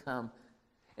going to come.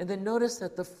 And then notice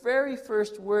that the very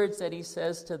first words that he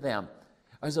says to them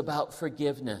is about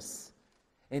forgiveness.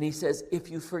 And he says, if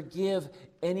you forgive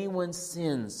anyone's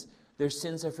sins, their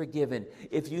sins are forgiven.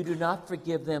 If you do not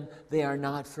forgive them, they are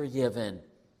not forgiven.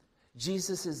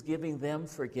 Jesus is giving them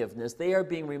forgiveness. They are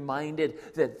being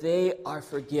reminded that they are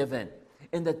forgiven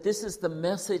and that this is the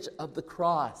message of the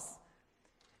cross.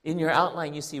 In your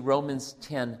outline, you see Romans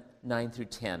 10, 9 through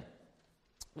 10.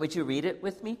 Would you read it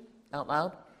with me out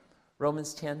loud?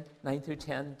 Romans 10, 9 through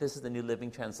 10. This is the New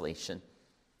Living Translation.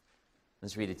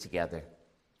 Let's read it together.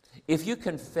 If you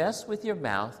confess with your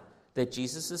mouth that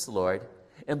Jesus is Lord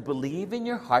and believe in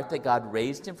your heart that God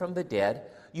raised him from the dead,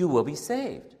 you will be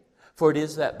saved. For it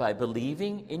is that by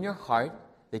believing in your heart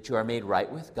that you are made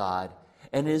right with God,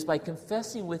 and it is by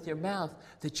confessing with your mouth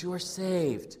that you are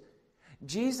saved.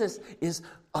 Jesus is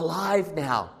alive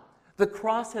now. The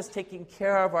cross has taken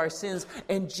care of our sins,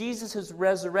 and Jesus is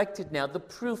resurrected now, the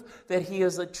proof that he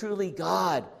is a truly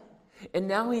God. And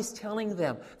now he's telling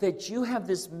them that you have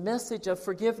this message of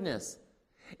forgiveness.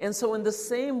 And so in the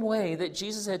same way that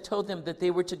Jesus had told them that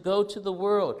they were to go to the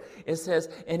world, it says,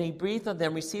 and he breathed on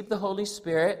them, received the Holy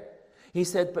Spirit. He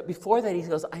said, but before that he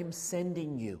goes, I'm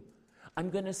sending you.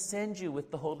 I'm going to send you with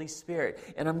the Holy Spirit,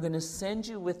 and I'm going to send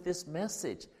you with this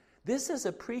message. This is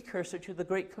a precursor to the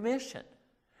Great Commission,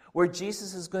 where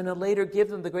Jesus is going to later give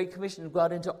them the Great Commission to go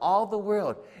out into all the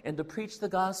world and to preach the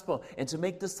gospel and to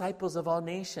make disciples of all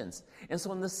nations. And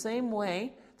so in the same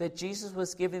way that Jesus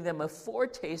was giving them a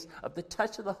foretaste of the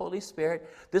touch of the Holy Spirit,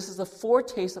 this is a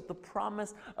foretaste of the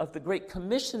promise of the Great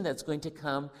Commission that's going to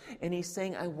come. And he's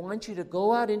saying, I want you to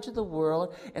go out into the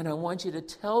world, and I want you to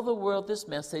tell the world this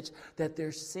message that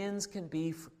their sins can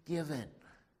be forgiven.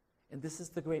 And this is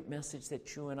the great message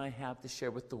that you and I have to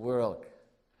share with the world.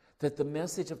 That the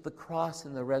message of the cross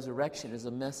and the resurrection is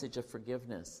a message of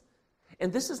forgiveness.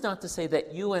 And this is not to say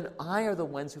that you and I are the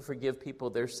ones who forgive people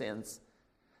their sins.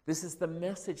 This is the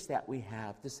message that we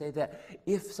have, to say that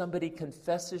if somebody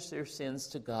confesses their sins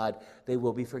to God, they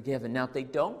will be forgiven. Now, if they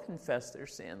don't confess their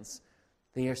sins,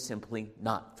 they are simply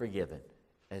not forgiven,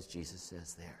 as Jesus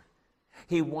says there.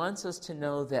 He wants us to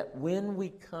know that when we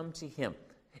come to him,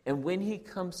 and when he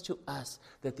comes to us,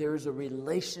 that there is a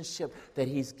relationship that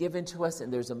he's given to us,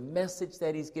 and there's a message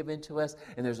that he's given to us,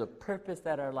 and there's a purpose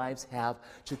that our lives have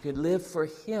to live for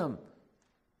him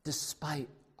despite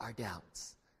our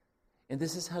doubts. And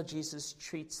this is how Jesus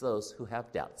treats those who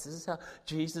have doubts. This is how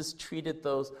Jesus treated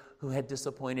those who had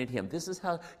disappointed him. This is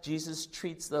how Jesus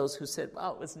treats those who said,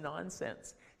 wow, it was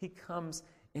nonsense. He comes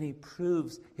and he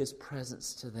proves his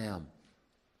presence to them.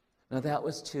 Now that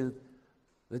was to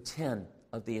the 10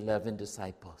 of the 11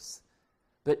 disciples.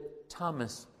 But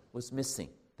Thomas was missing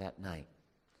that night.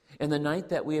 And the night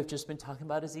that we have just been talking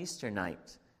about is Easter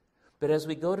night. But as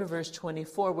we go to verse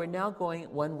 24, we're now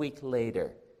going 1 week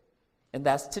later. And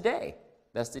that's today.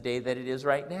 That's the day that it is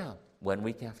right now, 1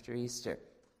 week after Easter.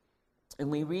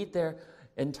 And we read there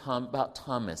about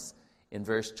Thomas in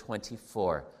verse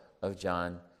 24 of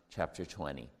John chapter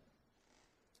 20.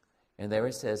 And there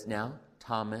it says, now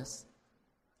Thomas,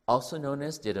 also known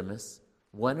as Didymus,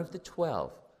 one of the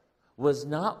 12, was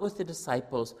not with the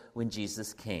disciples when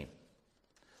Jesus came.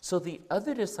 So the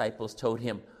other disciples told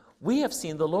him, we have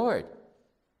seen the Lord.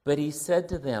 But he said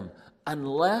to them,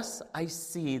 unless I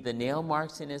see the nail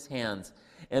marks in his hands,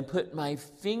 and put my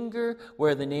finger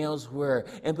where the nails were,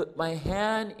 and put my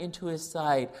hand into his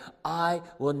side, I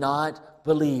will not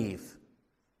believe.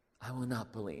 I will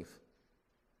not believe.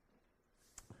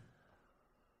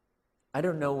 I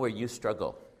don't know where you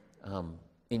struggle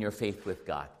in your faith with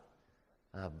God,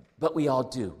 but we all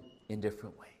do in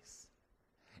different ways.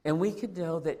 And we can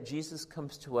know that Jesus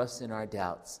comes to us in our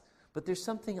doubts. But there's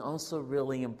something also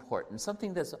really important,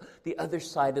 something that's the other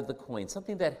side of the coin,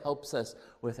 something that helps us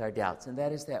with our doubts, and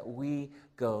that is that we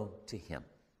go to him.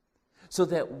 So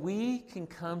that we can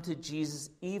come to Jesus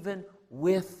even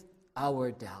with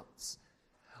our doubts.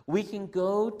 We can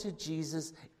go to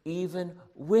Jesus even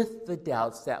with the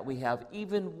doubts that we have,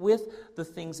 even with the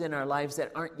things in our lives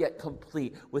that aren't yet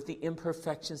complete, with the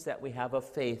imperfections that we have of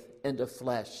faith and of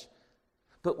flesh.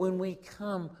 But when we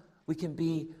come, we can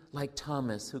be like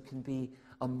Thomas, who can be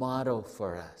a model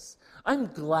for us. I'm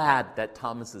glad that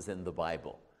Thomas is in the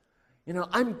Bible.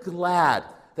 I'm glad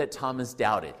that Thomas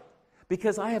doubted,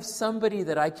 because I have somebody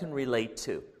that I can relate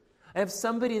to. I have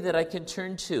somebody that I can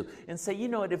turn to and say, you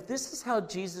know what, if this is how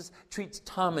Jesus treats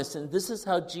Thomas, and this is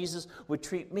how Jesus would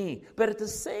treat me, but at the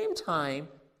same time,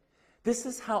 this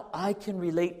is how I can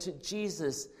relate to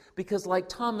Jesus, because like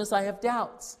Thomas, I have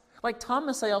doubts. Like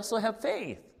Thomas, I also have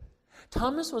faith.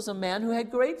 Thomas was a man who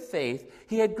had great faith.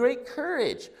 He had great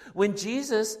courage. When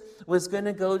Jesus was going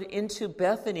to go into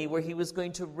Bethany, where he was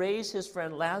going to raise his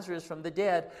friend Lazarus from the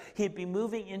dead, he'd be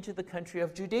moving into the country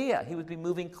of Judea. He would be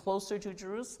moving closer to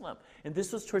Jerusalem. And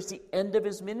this was towards the end of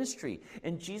his ministry.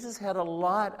 And Jesus had a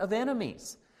lot of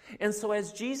enemies. And so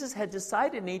as Jesus had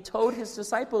decided, and he told his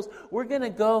disciples, we're going to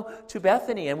go to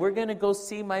Bethany, and we're going to go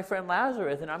see my friend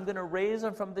Lazarus, and I'm going to raise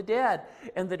him from the dead.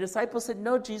 And the disciples said,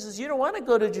 no, Jesus, you don't want to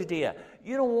go to Judea.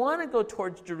 You don't want to go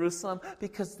towards Jerusalem,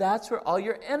 because that's where all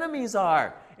your enemies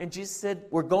are. And Jesus said,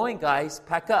 we're going, guys.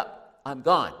 Pack up. I'm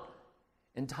gone.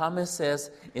 And Thomas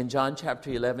says in John chapter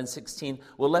 11:16,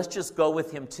 well, let's just go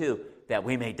with him too, that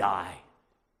we may die.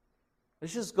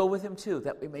 Let's just go with him too,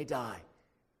 that we may die.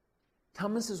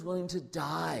 Thomas is willing to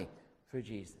die for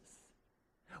Jesus.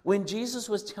 When Jesus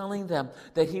was telling them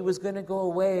that he was going to go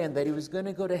away and that he was going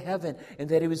to go to heaven and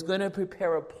that he was going to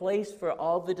prepare a place for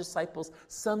all the disciples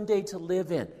someday to live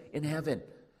in heaven,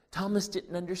 Thomas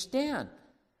didn't understand.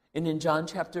 And in John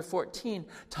chapter 14,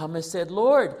 Thomas said,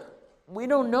 Lord, we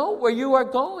don't know where you are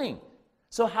going,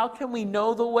 so how can we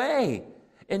know the way?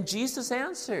 And Jesus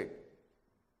answered.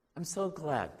 I'm so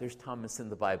glad there's Thomas in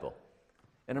the Bible.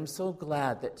 And I'm so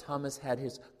glad that Thomas had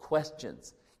his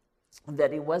questions, and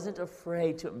that he wasn't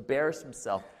afraid to embarrass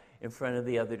himself in front of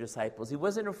the other disciples. He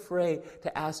wasn't afraid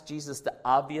to ask Jesus the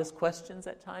obvious questions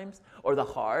at times, or the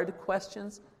hard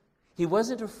questions. He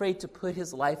wasn't afraid to put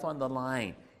his life on the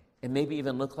line and maybe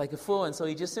even look like a fool. And so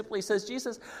he just simply says,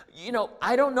 Jesus,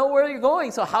 I don't know where you're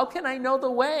going, so how can I know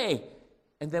the way?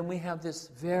 And then we have this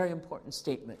very important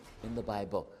statement in the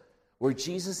Bible where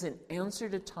Jesus, in answer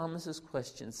to Thomas's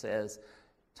question, says,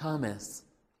 Thomas,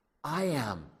 I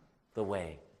am the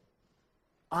way,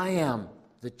 I am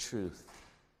the truth,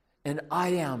 and I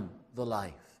am the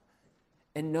life.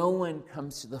 And no one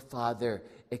comes to the Father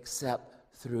except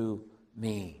through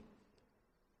me.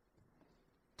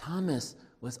 Thomas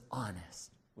was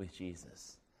honest with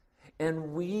Jesus.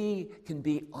 And we can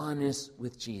be honest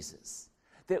with Jesus.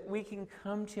 That we can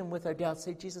come to him with our doubts,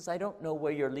 say, Jesus, I don't know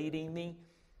where you're leading me,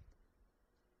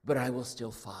 but I will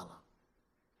still follow.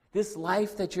 This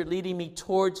life that you're leading me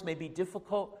towards may be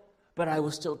difficult, but I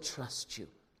will still trust you.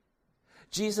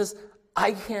 Jesus,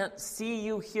 I can't see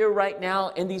you here right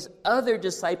now, and these other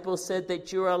disciples said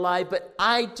that you're alive, but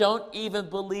I don't even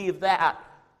believe that.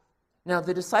 Now,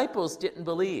 the disciples didn't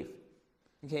believe,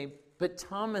 okay? But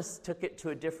Thomas took it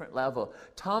to a different level.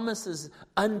 Thomas's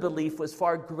unbelief was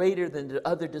far greater than the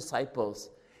other disciples.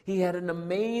 He had an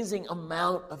amazing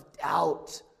amount of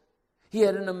doubt. He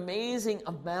had an amazing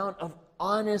amount of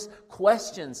honest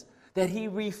questions that he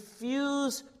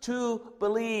refused to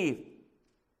believe.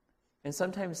 And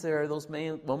sometimes there are those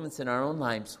moments in our own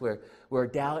lives where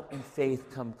doubt and faith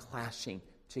come clashing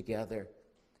together.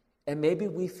 And maybe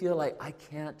we feel like, I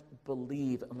can't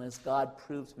believe unless God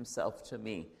proves himself to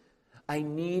me. I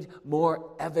need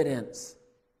more evidence.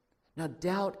 Now,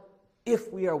 doubt,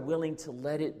 if we are willing to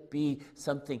let it be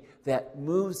something that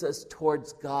moves us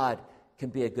towards God, can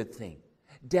be a good thing.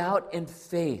 Doubt and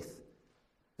faith,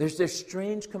 they're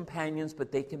strange companions,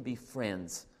 but they can be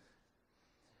friends.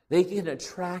 They can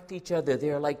attract each other. They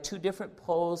are like two different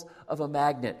poles of a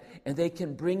magnet, and they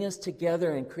can bring us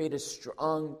together and create a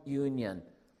strong union.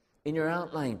 In your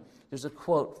outline, there's a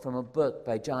quote from a book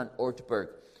by John Ortberg,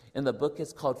 and the book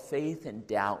is called Faith and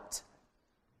Doubt.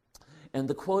 And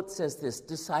the quote says this: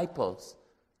 disciples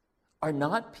are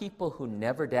not people who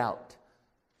never doubt.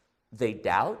 They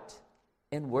doubt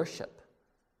and worship.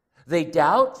 They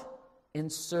doubt and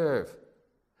serve.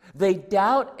 They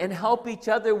doubt and help each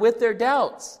other with their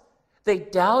doubts. They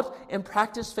doubt and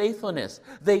practice faithfulness.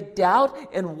 They doubt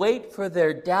and wait for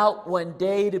their doubt one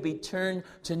day to be turned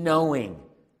to knowing.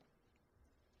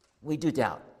 We do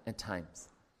doubt at times,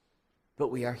 but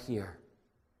we are here.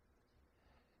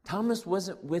 Thomas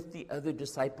wasn't with the other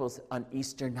disciples on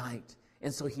Easter night,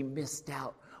 and so he missed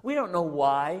out. We don't know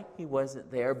why he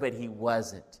wasn't there, but he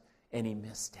wasn't, and he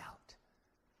missed out.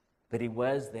 But he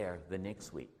was there the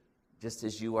next week, just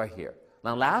as you are here.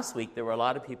 Now, last week, there were a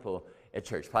lot of people at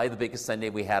church. Probably the biggest Sunday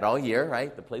we had all year,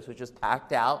 right? The place was just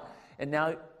packed out. And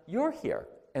now you're here,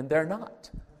 and they're not,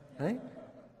 right?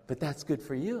 But that's good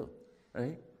for you,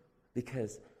 right?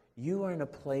 Because you are in a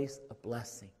place of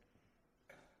blessing.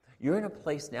 You're in a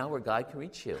place now where God can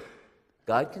reach you.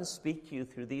 God can speak to you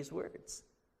through these words.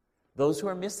 Those who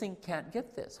are missing can't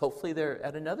get this. Hopefully they're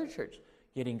at another church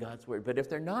getting God's word. But if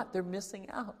they're not, they're missing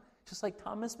out. Just like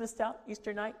Thomas missed out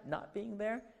Easter night, not being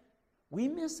there. We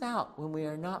miss out when we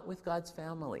are not with God's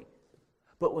family.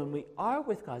 But when we are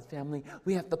with God's family,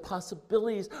 we have the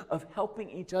possibilities of helping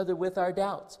each other with our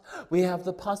doubts. We have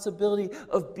the possibility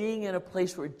of being in a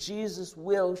place where Jesus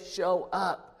will show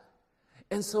up.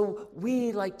 And so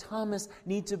we, like Thomas,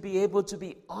 need to be able to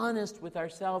be honest with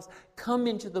ourselves, come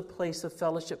into the place of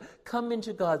fellowship, come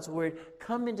into God's Word,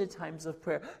 come into times of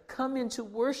prayer, come into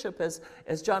worship. As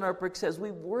John Ortberg says, we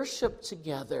worship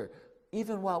together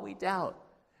even while we doubt,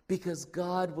 because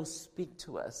God will speak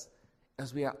to us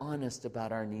as we are honest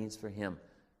about our needs for Him.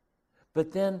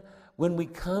 But then when we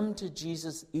come to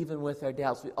Jesus, even with our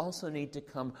doubts, we also need to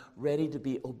come ready to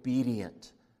be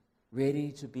obedient.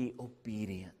 Ready to be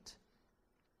obedient.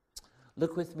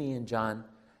 Look with me in John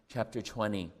chapter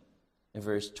 20,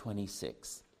 verse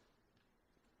 26.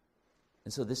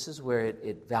 And so this is where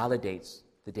it validates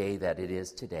the day that it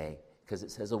is today, because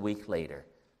it says a week later.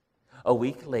 A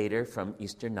week later from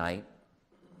Easter night,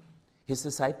 his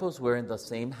disciples were in the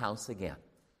same house again,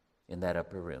 in that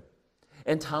upper room.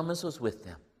 And Thomas was with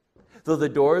them. Though the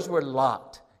doors were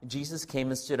locked, Jesus came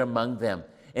and stood among them.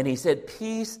 And he said,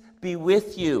 "Peace be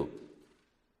with you."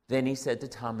 Then he said to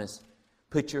Thomas,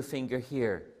 "Put your finger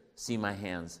here, see my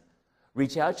hands.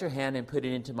 Reach out your hand and put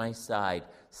it into my side.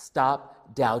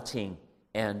 Stop doubting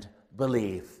and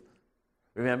believe."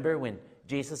 Remember when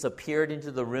Jesus appeared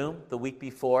into the room the week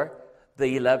before?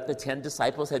 The 10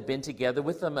 disciples had been together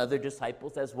with some other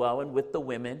disciples as well, and with the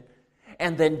women.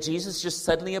 And then Jesus just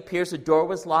suddenly appears. The door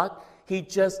was locked. He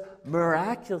just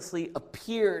miraculously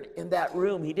appeared in that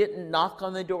room. He didn't knock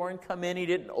on the door and come in. He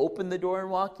didn't open the door and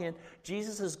walk in.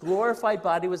 Jesus' glorified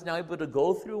body was now able to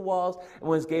go through walls and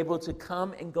was able to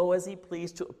come and go as he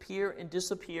pleased, to appear and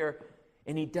disappear.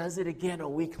 And he does it again a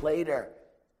week later.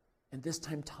 And this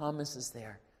time Thomas is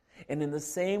there. And in the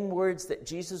same words that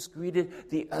Jesus greeted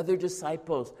the other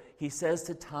disciples, he says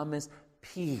to Thomas,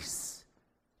 "Peace.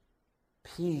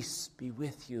 Peace be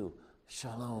with you.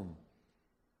 Shalom."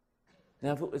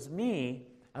 Now, if it was me,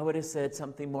 I would have said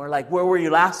something more like, "Where were you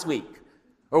last week?"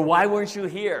 Or "Why weren't you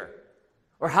here?"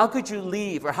 Or "How could you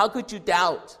leave?" Or "How could you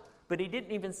doubt?" But he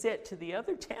didn't even say it to the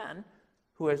other 10,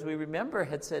 who, as we remember,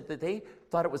 had said that they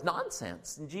thought it was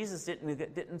nonsense. And Jesus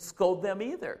didn't scold them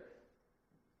either.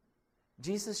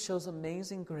 Jesus shows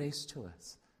amazing grace to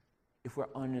us if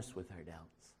we're honest with our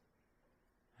doubts.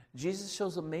 Jesus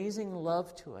shows amazing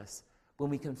love to us when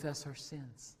we confess our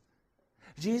sins.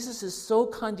 Jesus is so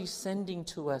condescending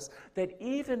to us that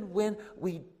even when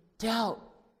we doubt,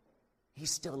 he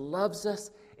still loves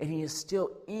us, and he is still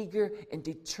eager and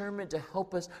determined to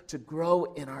help us to grow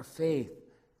in our faith.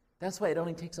 That's why it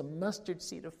only takes a mustard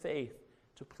seed of faith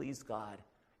to please God.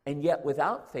 And yet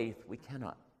without faith, we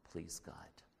cannot please God.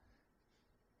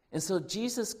 And so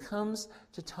Jesus comes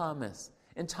to Thomas.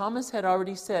 And Thomas had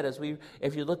already said,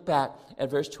 if you look back at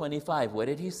verse 25, what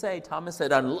did he say? Thomas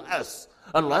said,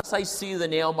 unless I see the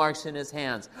nail marks in his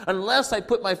hands, unless I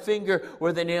put my finger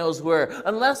where the nails were,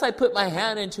 unless I put my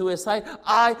hand into his side,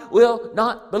 I will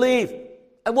not believe.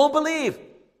 I won't believe.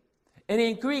 And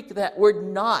in Greek, that word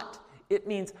 "not," it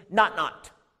means not.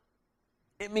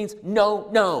 It means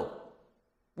no.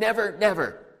 Never,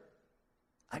 never.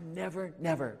 I'm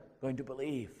never going to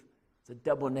believe. It's a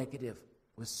double negative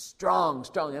with strong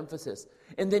emphasis.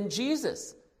 And then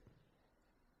Jesus,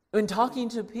 when talking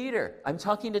to Peter, I'm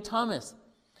talking to Thomas.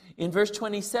 In verse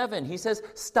 27, he says,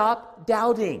 "Stop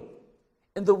doubting."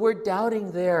 And the word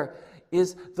doubting there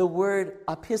is the word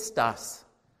apistos.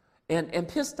 And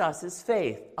pistos is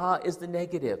faith. Is the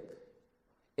negative.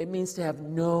 It means to have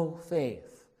no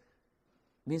faith.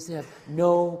 It means to have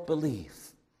no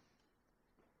belief.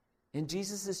 And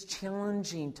Jesus is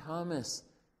challenging Thomas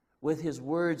with his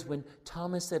words when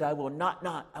Thomas said, "I will not,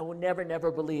 I will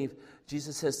never believe."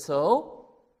 Jesus says, "So,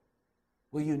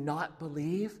 will you not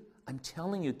believe? I'm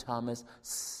telling you, Thomas,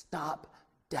 stop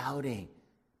doubting.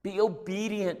 Be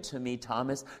obedient to me,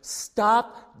 Thomas.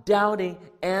 Stop doubting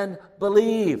and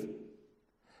believe."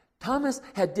 Thomas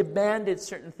had demanded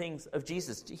certain things of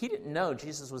Jesus. He didn't know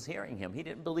Jesus was hearing him. He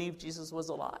didn't believe Jesus was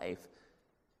alive.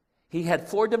 He had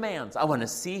 4 demands. I want to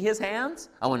see his hands.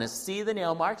 I want to see the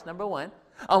nail marks, number 1.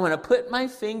 I want to put my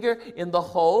finger in the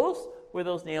holes where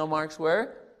those nail marks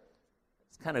were.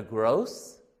 It's kind of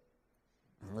gross.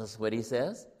 That's what he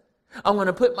says. I want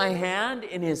to put my hand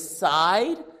in his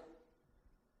side.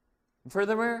 And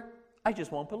furthermore, I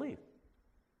just won't believe.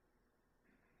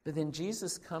 But then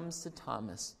Jesus comes to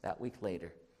Thomas that week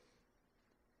later.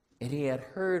 And he had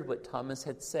heard what Thomas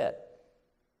had said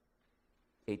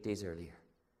 8 days earlier.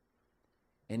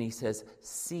 And he says,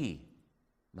 "See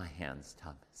my hands,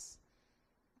 Thomas.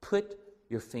 Put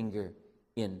your finger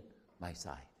in my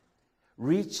side.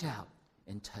 Reach out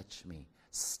and touch me.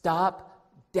 Stop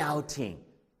doubting.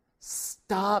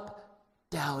 Stop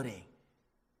doubting.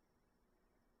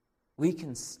 We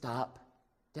can stop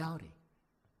doubting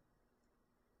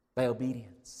by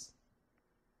obedience.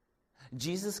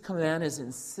 Jesus' command is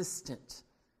insistent.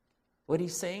 What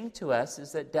he's saying to us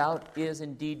is that doubt is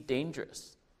indeed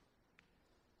dangerous.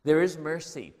 There is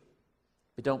mercy,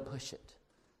 but don't push it.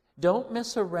 Don't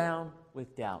mess around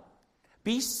with doubt.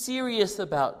 Be serious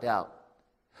about doubt.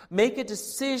 Make a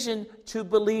decision to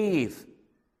believe.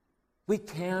 We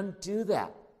can do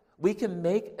that. We can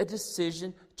make a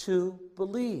decision to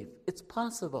believe. It's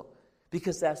possible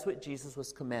because that's what Jesus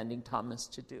was commanding Thomas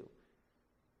to do.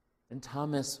 And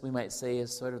Thomas, we might say,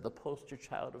 is sort of the poster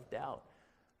child of doubt.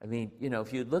 I mean,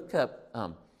 if you look up,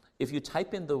 if you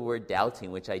type in the word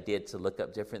doubting, which I did to look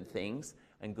up different things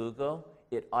on Google,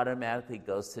 it automatically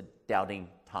goes to doubting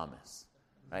Thomas,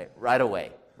 right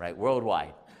away, right,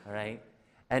 worldwide, all right?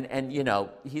 And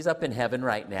he's up in heaven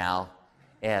right now,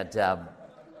 and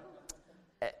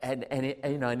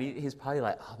he's probably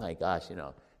like, oh my gosh,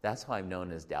 that's why I'm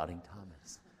known as Doubting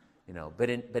Thomas,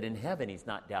 But in heaven, he's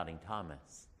not Doubting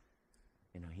Thomas,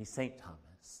 he's Saint Thomas.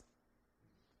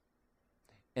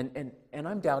 And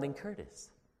I'm Doubting Curtis.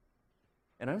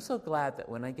 And I'm so glad that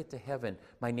when I get to heaven,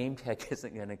 my name tag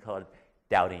isn't going to call it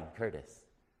Doubting Curtis.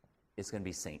 It's going to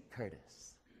be Saint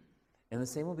Curtis. And the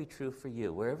same will be true for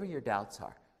you. Wherever your doubts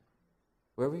are,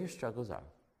 wherever your struggles are,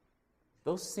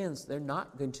 those sins, they're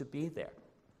not going to be there.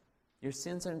 Your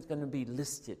sins aren't going to be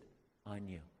listed on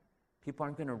you. People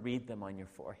aren't going to read them on your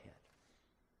forehead.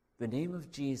 The name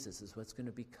of Jesus is what's going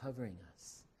to be covering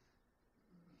us.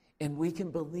 And we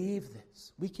can believe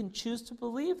this. We can choose to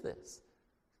believe this.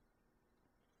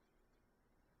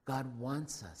 God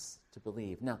wants us to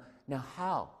believe. Now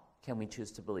how can we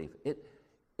choose to believe?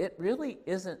 It really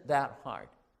isn't that hard.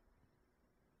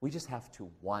 We just have to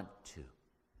want to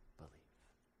believe.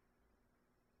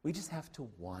 We just have to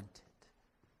want it.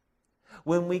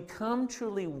 When we come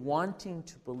truly wanting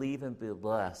to believe and be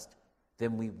blessed,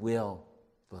 then we will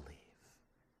believe.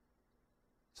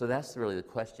 So that's really the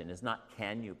question. It's not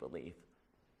can you believe.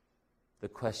 The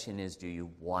question is, do you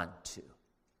want to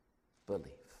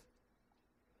believe?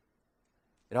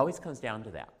 It always comes down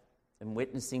to that. And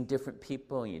witnessing different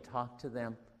people, and you talk to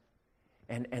them,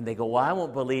 and they go, well, I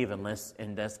won't believe unless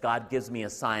God gives me a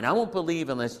sign. I won't believe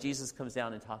unless Jesus comes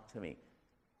down and talks to me.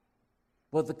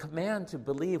 Well, the command to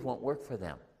believe won't work for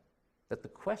them, but the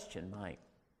question might.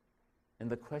 And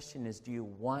the question is, do you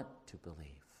want to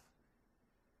believe?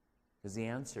 Because the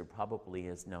answer probably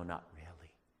is no, not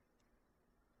really.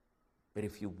 But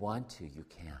if you want to, you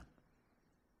can.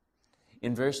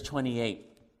 In verse 28,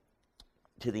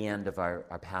 to the end of our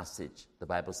passage, the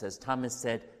Bible says, Thomas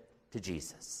said to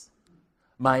Jesus,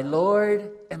 "My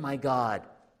Lord and my God."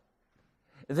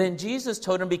 Then Jesus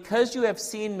told him, "Because you have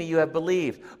seen me, you have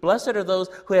believed. Blessed are those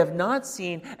who have not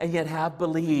seen and yet have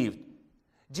believed."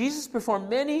 Jesus performed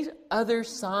many other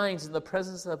signs in the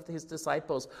presence of his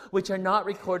disciples, which are not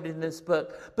recorded in this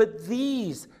book. But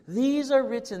these are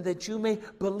written that you may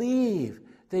believe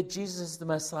that Jesus is the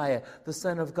Messiah, the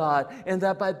Son of God, and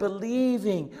that by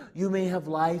believing you may have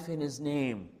life in his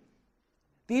name.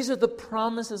 These are the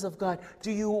promises of God.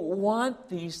 Do you want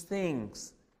these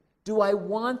things? Do I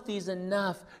want these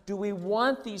enough? Do we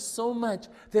want these so much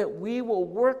that we will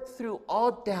work through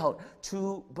all doubt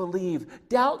to believe?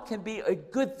 Doubt can be a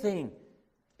good thing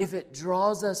if it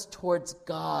draws us towards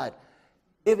God,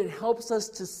 if it helps us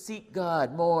to seek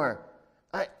God more.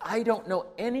 I don't know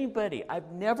anybody,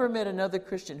 I've never met another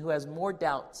Christian who has more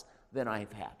doubts than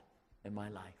I've had in my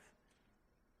life.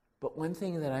 But one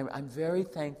thing that I'm very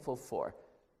thankful for,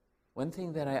 one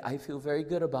thing that I feel very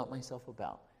good about myself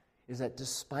about, is that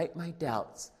despite my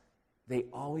doubts, they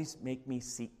always make me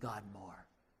seek God more.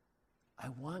 I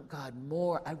want God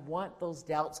more. I want those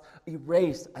doubts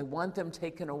erased. I want them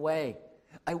taken away.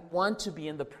 I want to be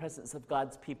in the presence of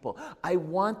God's people. I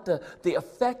want the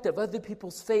effect of other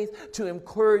people's faith to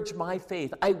encourage my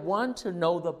faith. I want to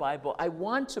know the Bible. I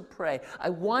want to pray. I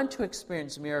want to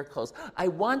experience miracles. I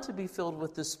want to be filled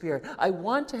with the Spirit. I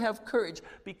want to have courage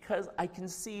because I can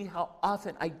see how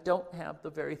often I don't have the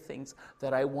very things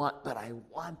that I want, but I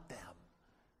want them.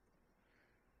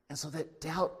 And so that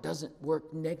doubt doesn't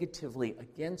work negatively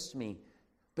against me,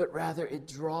 but rather it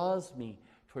draws me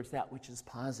towards that which is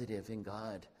positive in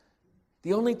God.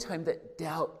 The only time that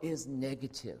doubt is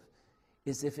negative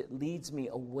is if it leads me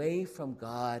away from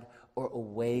God or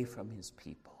away from his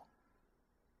people.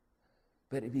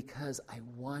 But because I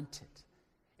want it,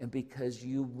 and because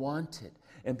you want it,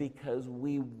 and because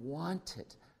we want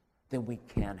it, then we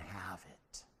can have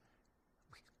it.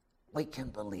 We can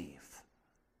believe.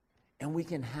 And we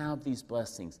can have these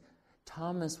blessings.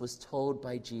 Thomas was told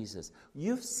by Jesus,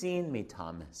 you've seen me,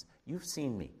 Thomas. You've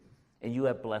seen me. And you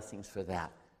have blessings for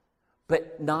that.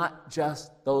 But not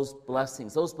just those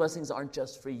blessings. Those blessings aren't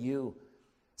just for you.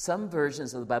 Some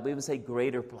versions of the Bible even say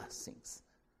greater blessings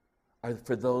are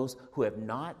for those who have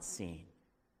not seen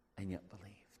and yet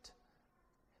believed.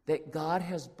 That God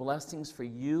has blessings for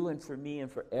you and for me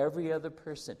and for every other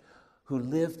person who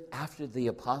lived after the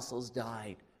apostles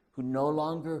died, who no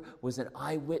longer was an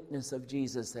eyewitness of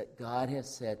Jesus, that God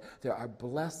has said there are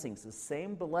blessings, the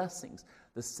same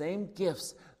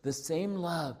gifts, the same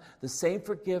love, the same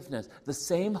forgiveness, the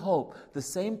same hope, the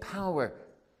same power,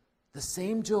 the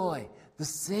same joy, the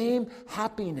same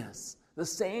happiness, the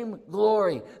same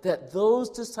glory that those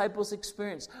disciples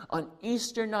experienced on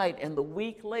Easter night and the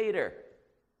week later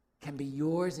can be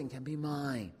yours and can be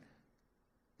mine.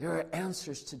 There are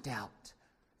answers to doubt.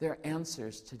 There are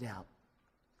answers to doubt.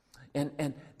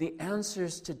 And the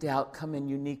answers to doubt come in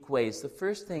unique ways. The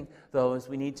first thing, though, is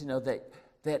we need to know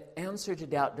that answer to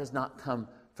doubt does not come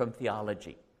from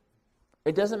theology.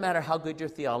 It doesn't matter how good your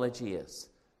theology is.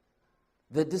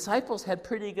 The disciples had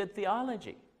pretty good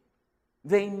theology.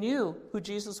 They knew who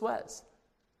Jesus was,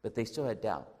 but they still had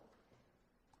doubt.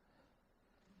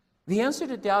 The answer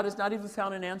to doubt is not even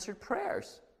found in answered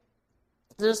prayers.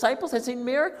 The disciples had seen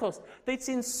miracles. They'd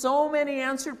seen so many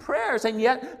answered prayers, and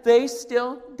yet they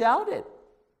still doubted.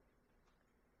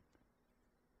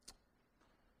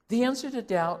 The answer to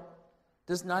doubt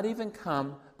does not even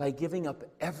come by giving up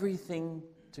everything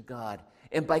to God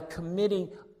and by committing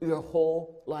your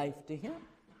whole life to Him.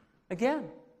 Again,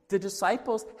 the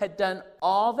disciples had done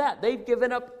all that. They'd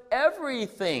given up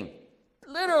everything.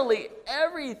 Literally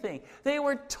everything. They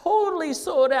were totally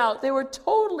sold out. They were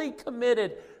totally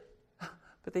committed.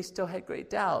 But they still had great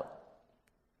doubt.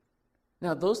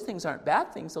 Now, those things aren't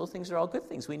bad things. Those things are all good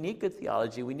things. We need good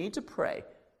theology. We need to pray.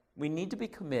 We need to be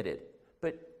committed.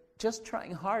 But just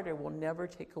trying harder will never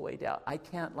take away doubt. I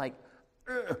can't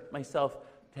myself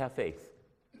to have faith.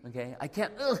 Okay? I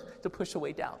can't to push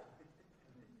away doubt.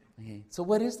 Okay? So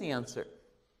what is the answer?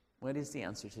 What is the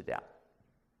answer to doubt?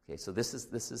 Okay, so this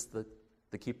is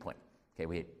the key point. Okay,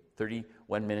 we had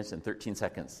 31 minutes and 13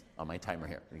 seconds on my timer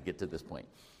here. We get to this point.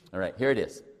 All right, here it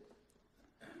is.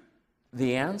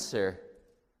 The answer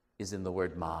is in the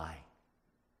word my.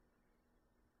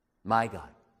 My God.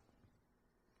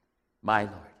 My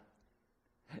Lord.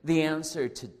 The answer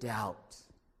to doubt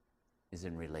is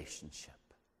in relationship.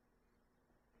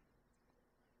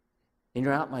 In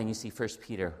your outline, you see 1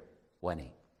 Peter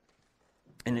 1:8.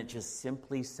 And it just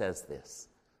simply says this.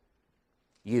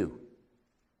 You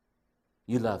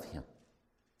love Him,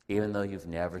 even though you've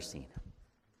never seen Him.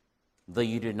 Though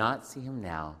you do not see Him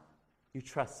now, you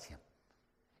trust Him,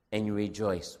 and you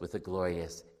rejoice with a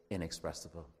glorious,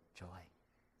 inexpressible joy.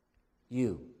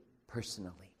 You,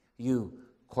 personally, you,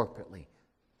 corporately,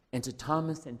 and to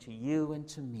Thomas and to you and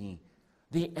to me,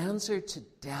 the answer to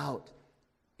doubt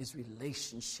is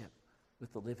relationship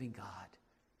with the living God,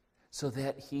 so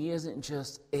that He isn't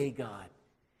just a God.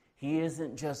 He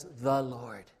isn't just the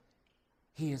Lord.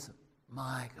 He is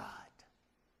my God.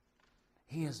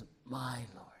 He is my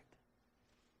Lord.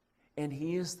 And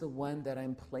He is the one that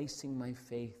I'm placing my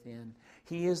faith in.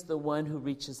 He is the one who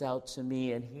reaches out to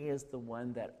me, and He is the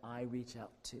one that I reach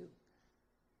out to.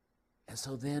 And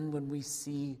so then when we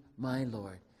see my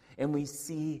Lord and we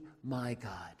see my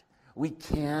God, we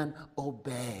can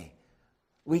obey.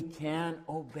 We can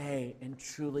obey and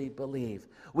truly believe.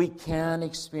 We can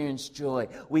experience joy.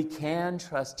 We can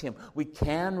trust Him. We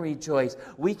can rejoice.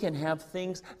 We can have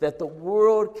things that the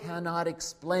world cannot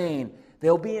explain.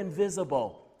 They'll be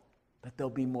invisible, but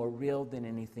they'll be more real than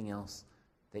anything else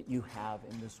that you have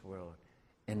in this world.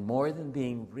 And more than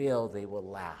being real, they will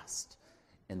last,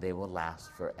 and they will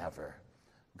last forever.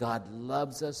 God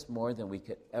loves us more than we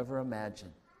could ever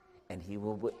imagine, and He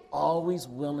will be always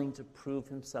willing to prove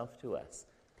Himself to us.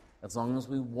 As long as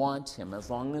we want Him,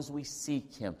 as long as we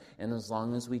seek Him, and as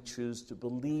long as we choose to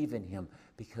believe in Him,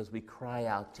 because we cry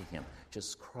out to Him.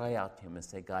 Just cry out to Him and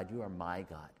say, God, you are my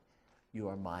God. You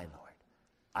are my Lord.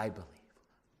 I believe.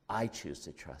 I choose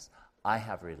to trust. I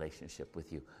have a relationship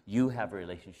with you. You have a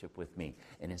relationship with me.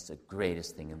 And it's the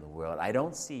greatest thing in the world. I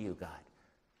don't see you, God,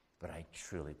 but I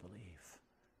truly believe.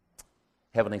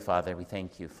 Heavenly Father, we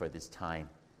thank you for this time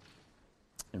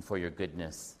and for your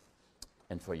goodness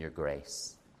and for your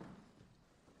grace.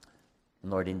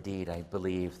 Lord, indeed, I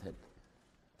believe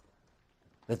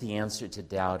that the answer to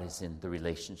doubt is in the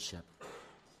relationship.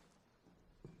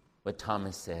 What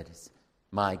Thomas said is,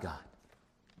 my God,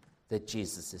 that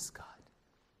Jesus is God.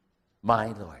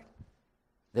 My Lord,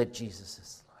 that Jesus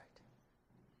is Lord.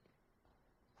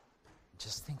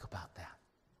 Just think about that.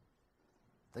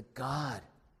 the God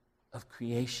of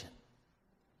creation,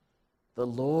 the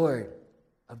Lord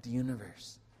of the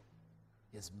universe,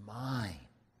 is mine.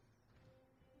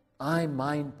 I'm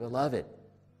mine, beloved,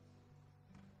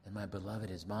 and my beloved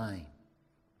is mine.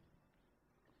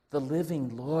 The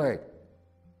living Lord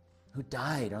who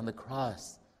died on the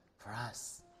cross for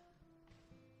us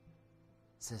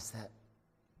says that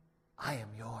I am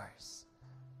yours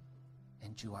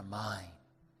and you are mine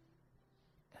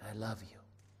and I love you.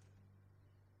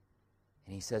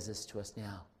 And he says this to us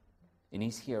now, and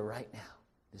he's here right now,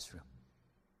 this room,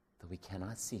 though we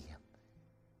cannot see him.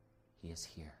 He is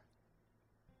here,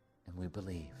 and we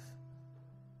believe.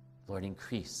 Lord,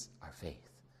 increase our faith,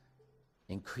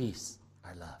 increase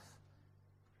our love.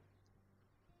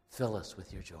 Fill us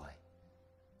with your joy,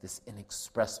 this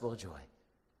inexpressible joy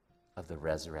of the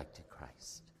resurrected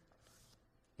Christ.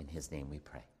 In his name we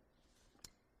pray.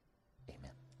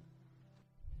 Amen.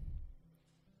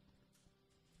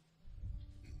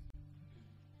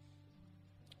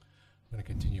 I'm going to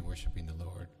continue worshiping the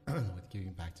Lord with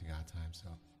giving back to God time. So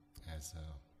as the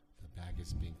bag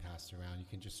is being passed around, you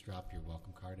can just drop your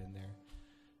welcome card in there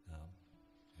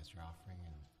as your offering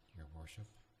and your worship.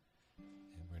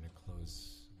 And we're going to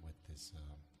close with this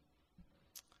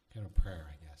kind of prayer,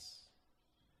 I guess.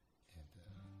 And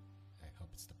I hope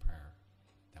it's the prayer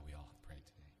that we all have prayed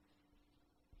today.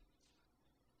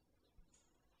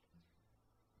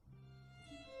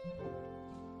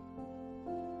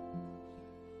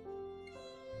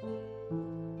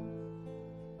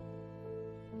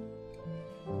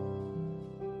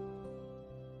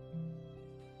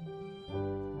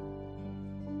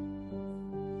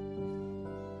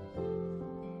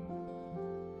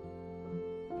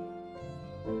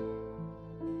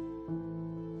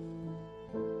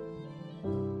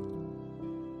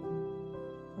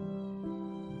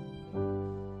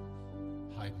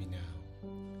 Hide me now.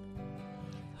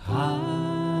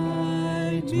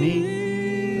 Hide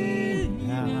me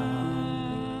now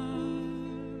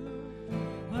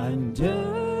under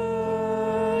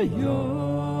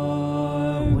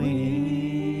your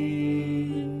wings.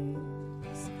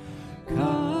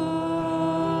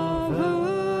 Cover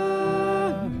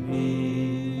me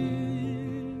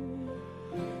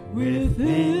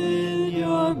within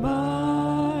your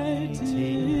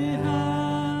mighty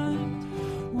hand.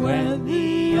 When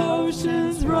the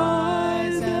oceans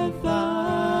rise and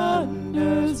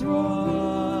thunders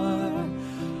roar,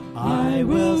 I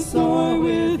will soar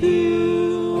with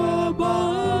you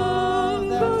above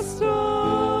the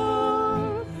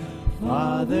storm.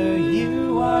 Father,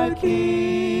 you are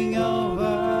king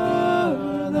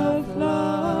over the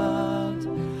flood.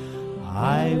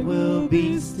 I will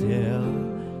be still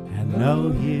and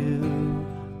know you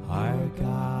are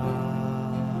God.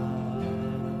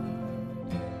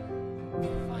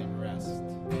 Find rest.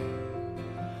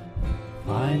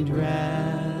 Find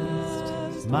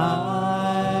rest,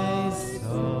 my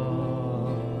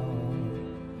soul,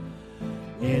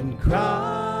 in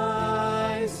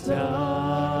Christ alone.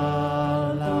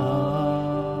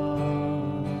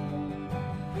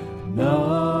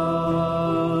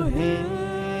 Know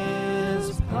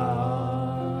his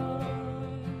power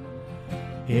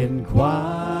in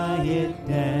quietness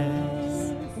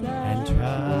and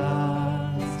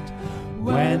trust.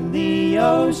 When the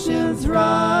oceans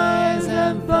rise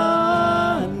and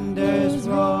thunders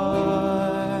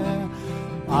roar,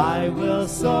 I will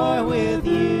soar with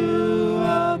you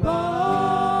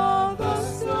above the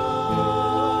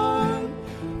storm.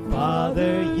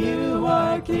 Father, you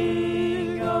are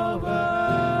king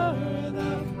over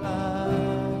the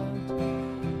flood.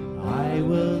 I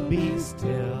will be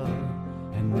still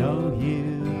and know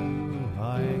you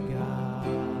are God.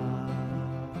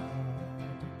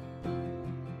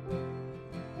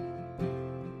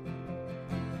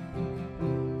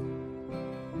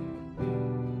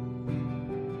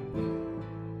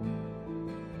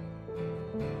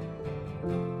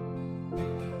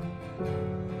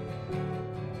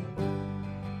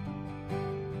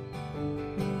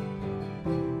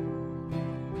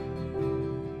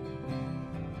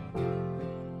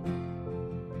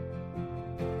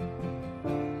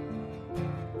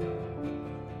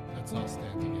 Let's all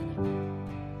stand together.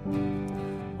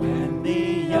 When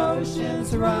the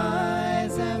oceans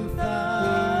rise and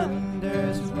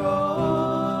thunders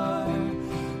roar,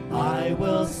 I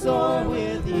will soar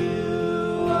with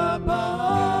you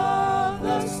above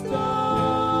the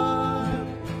storm.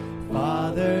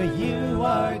 Father, you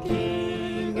are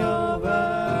king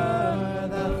over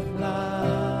the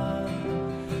flood.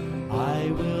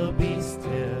 I will be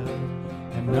still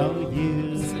and know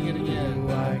you Sing it again.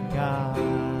 are God.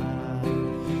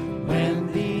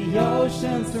 When the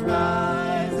oceans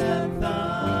rise and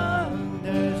thunder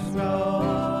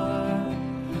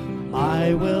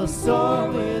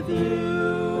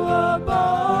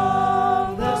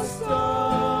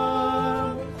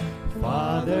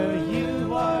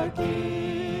our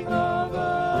King of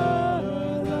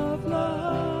earth of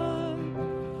love.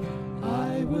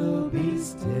 I will be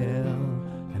still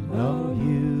and know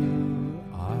you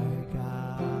are God.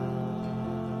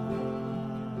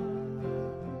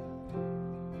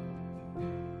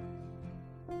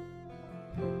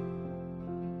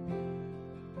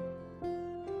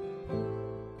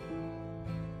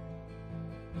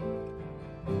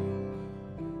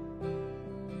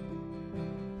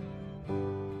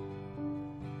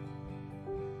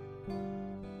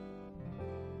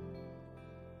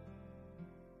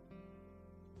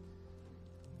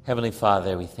 Heavenly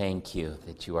Father, we thank you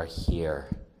that you are here.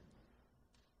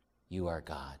 You are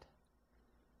God.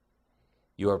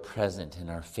 You are present, and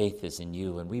our faith is in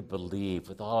you, and we believe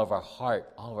with all of our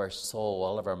heart, all of our soul,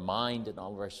 all of our mind, and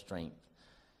all of our strength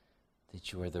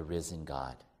that you are the risen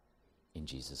God in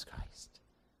Jesus Christ.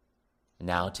 And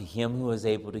now to him who is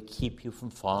able to keep you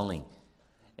from falling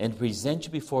and present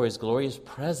you before his glorious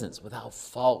presence without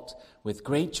fault, with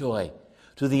great joy,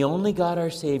 to the only God our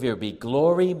Savior be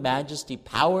glory, majesty,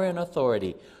 power, and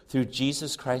authority through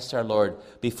Jesus Christ our Lord,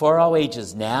 before all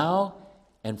ages, now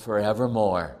and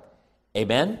forevermore.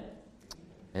 Amen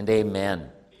and amen.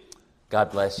 God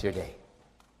bless your day.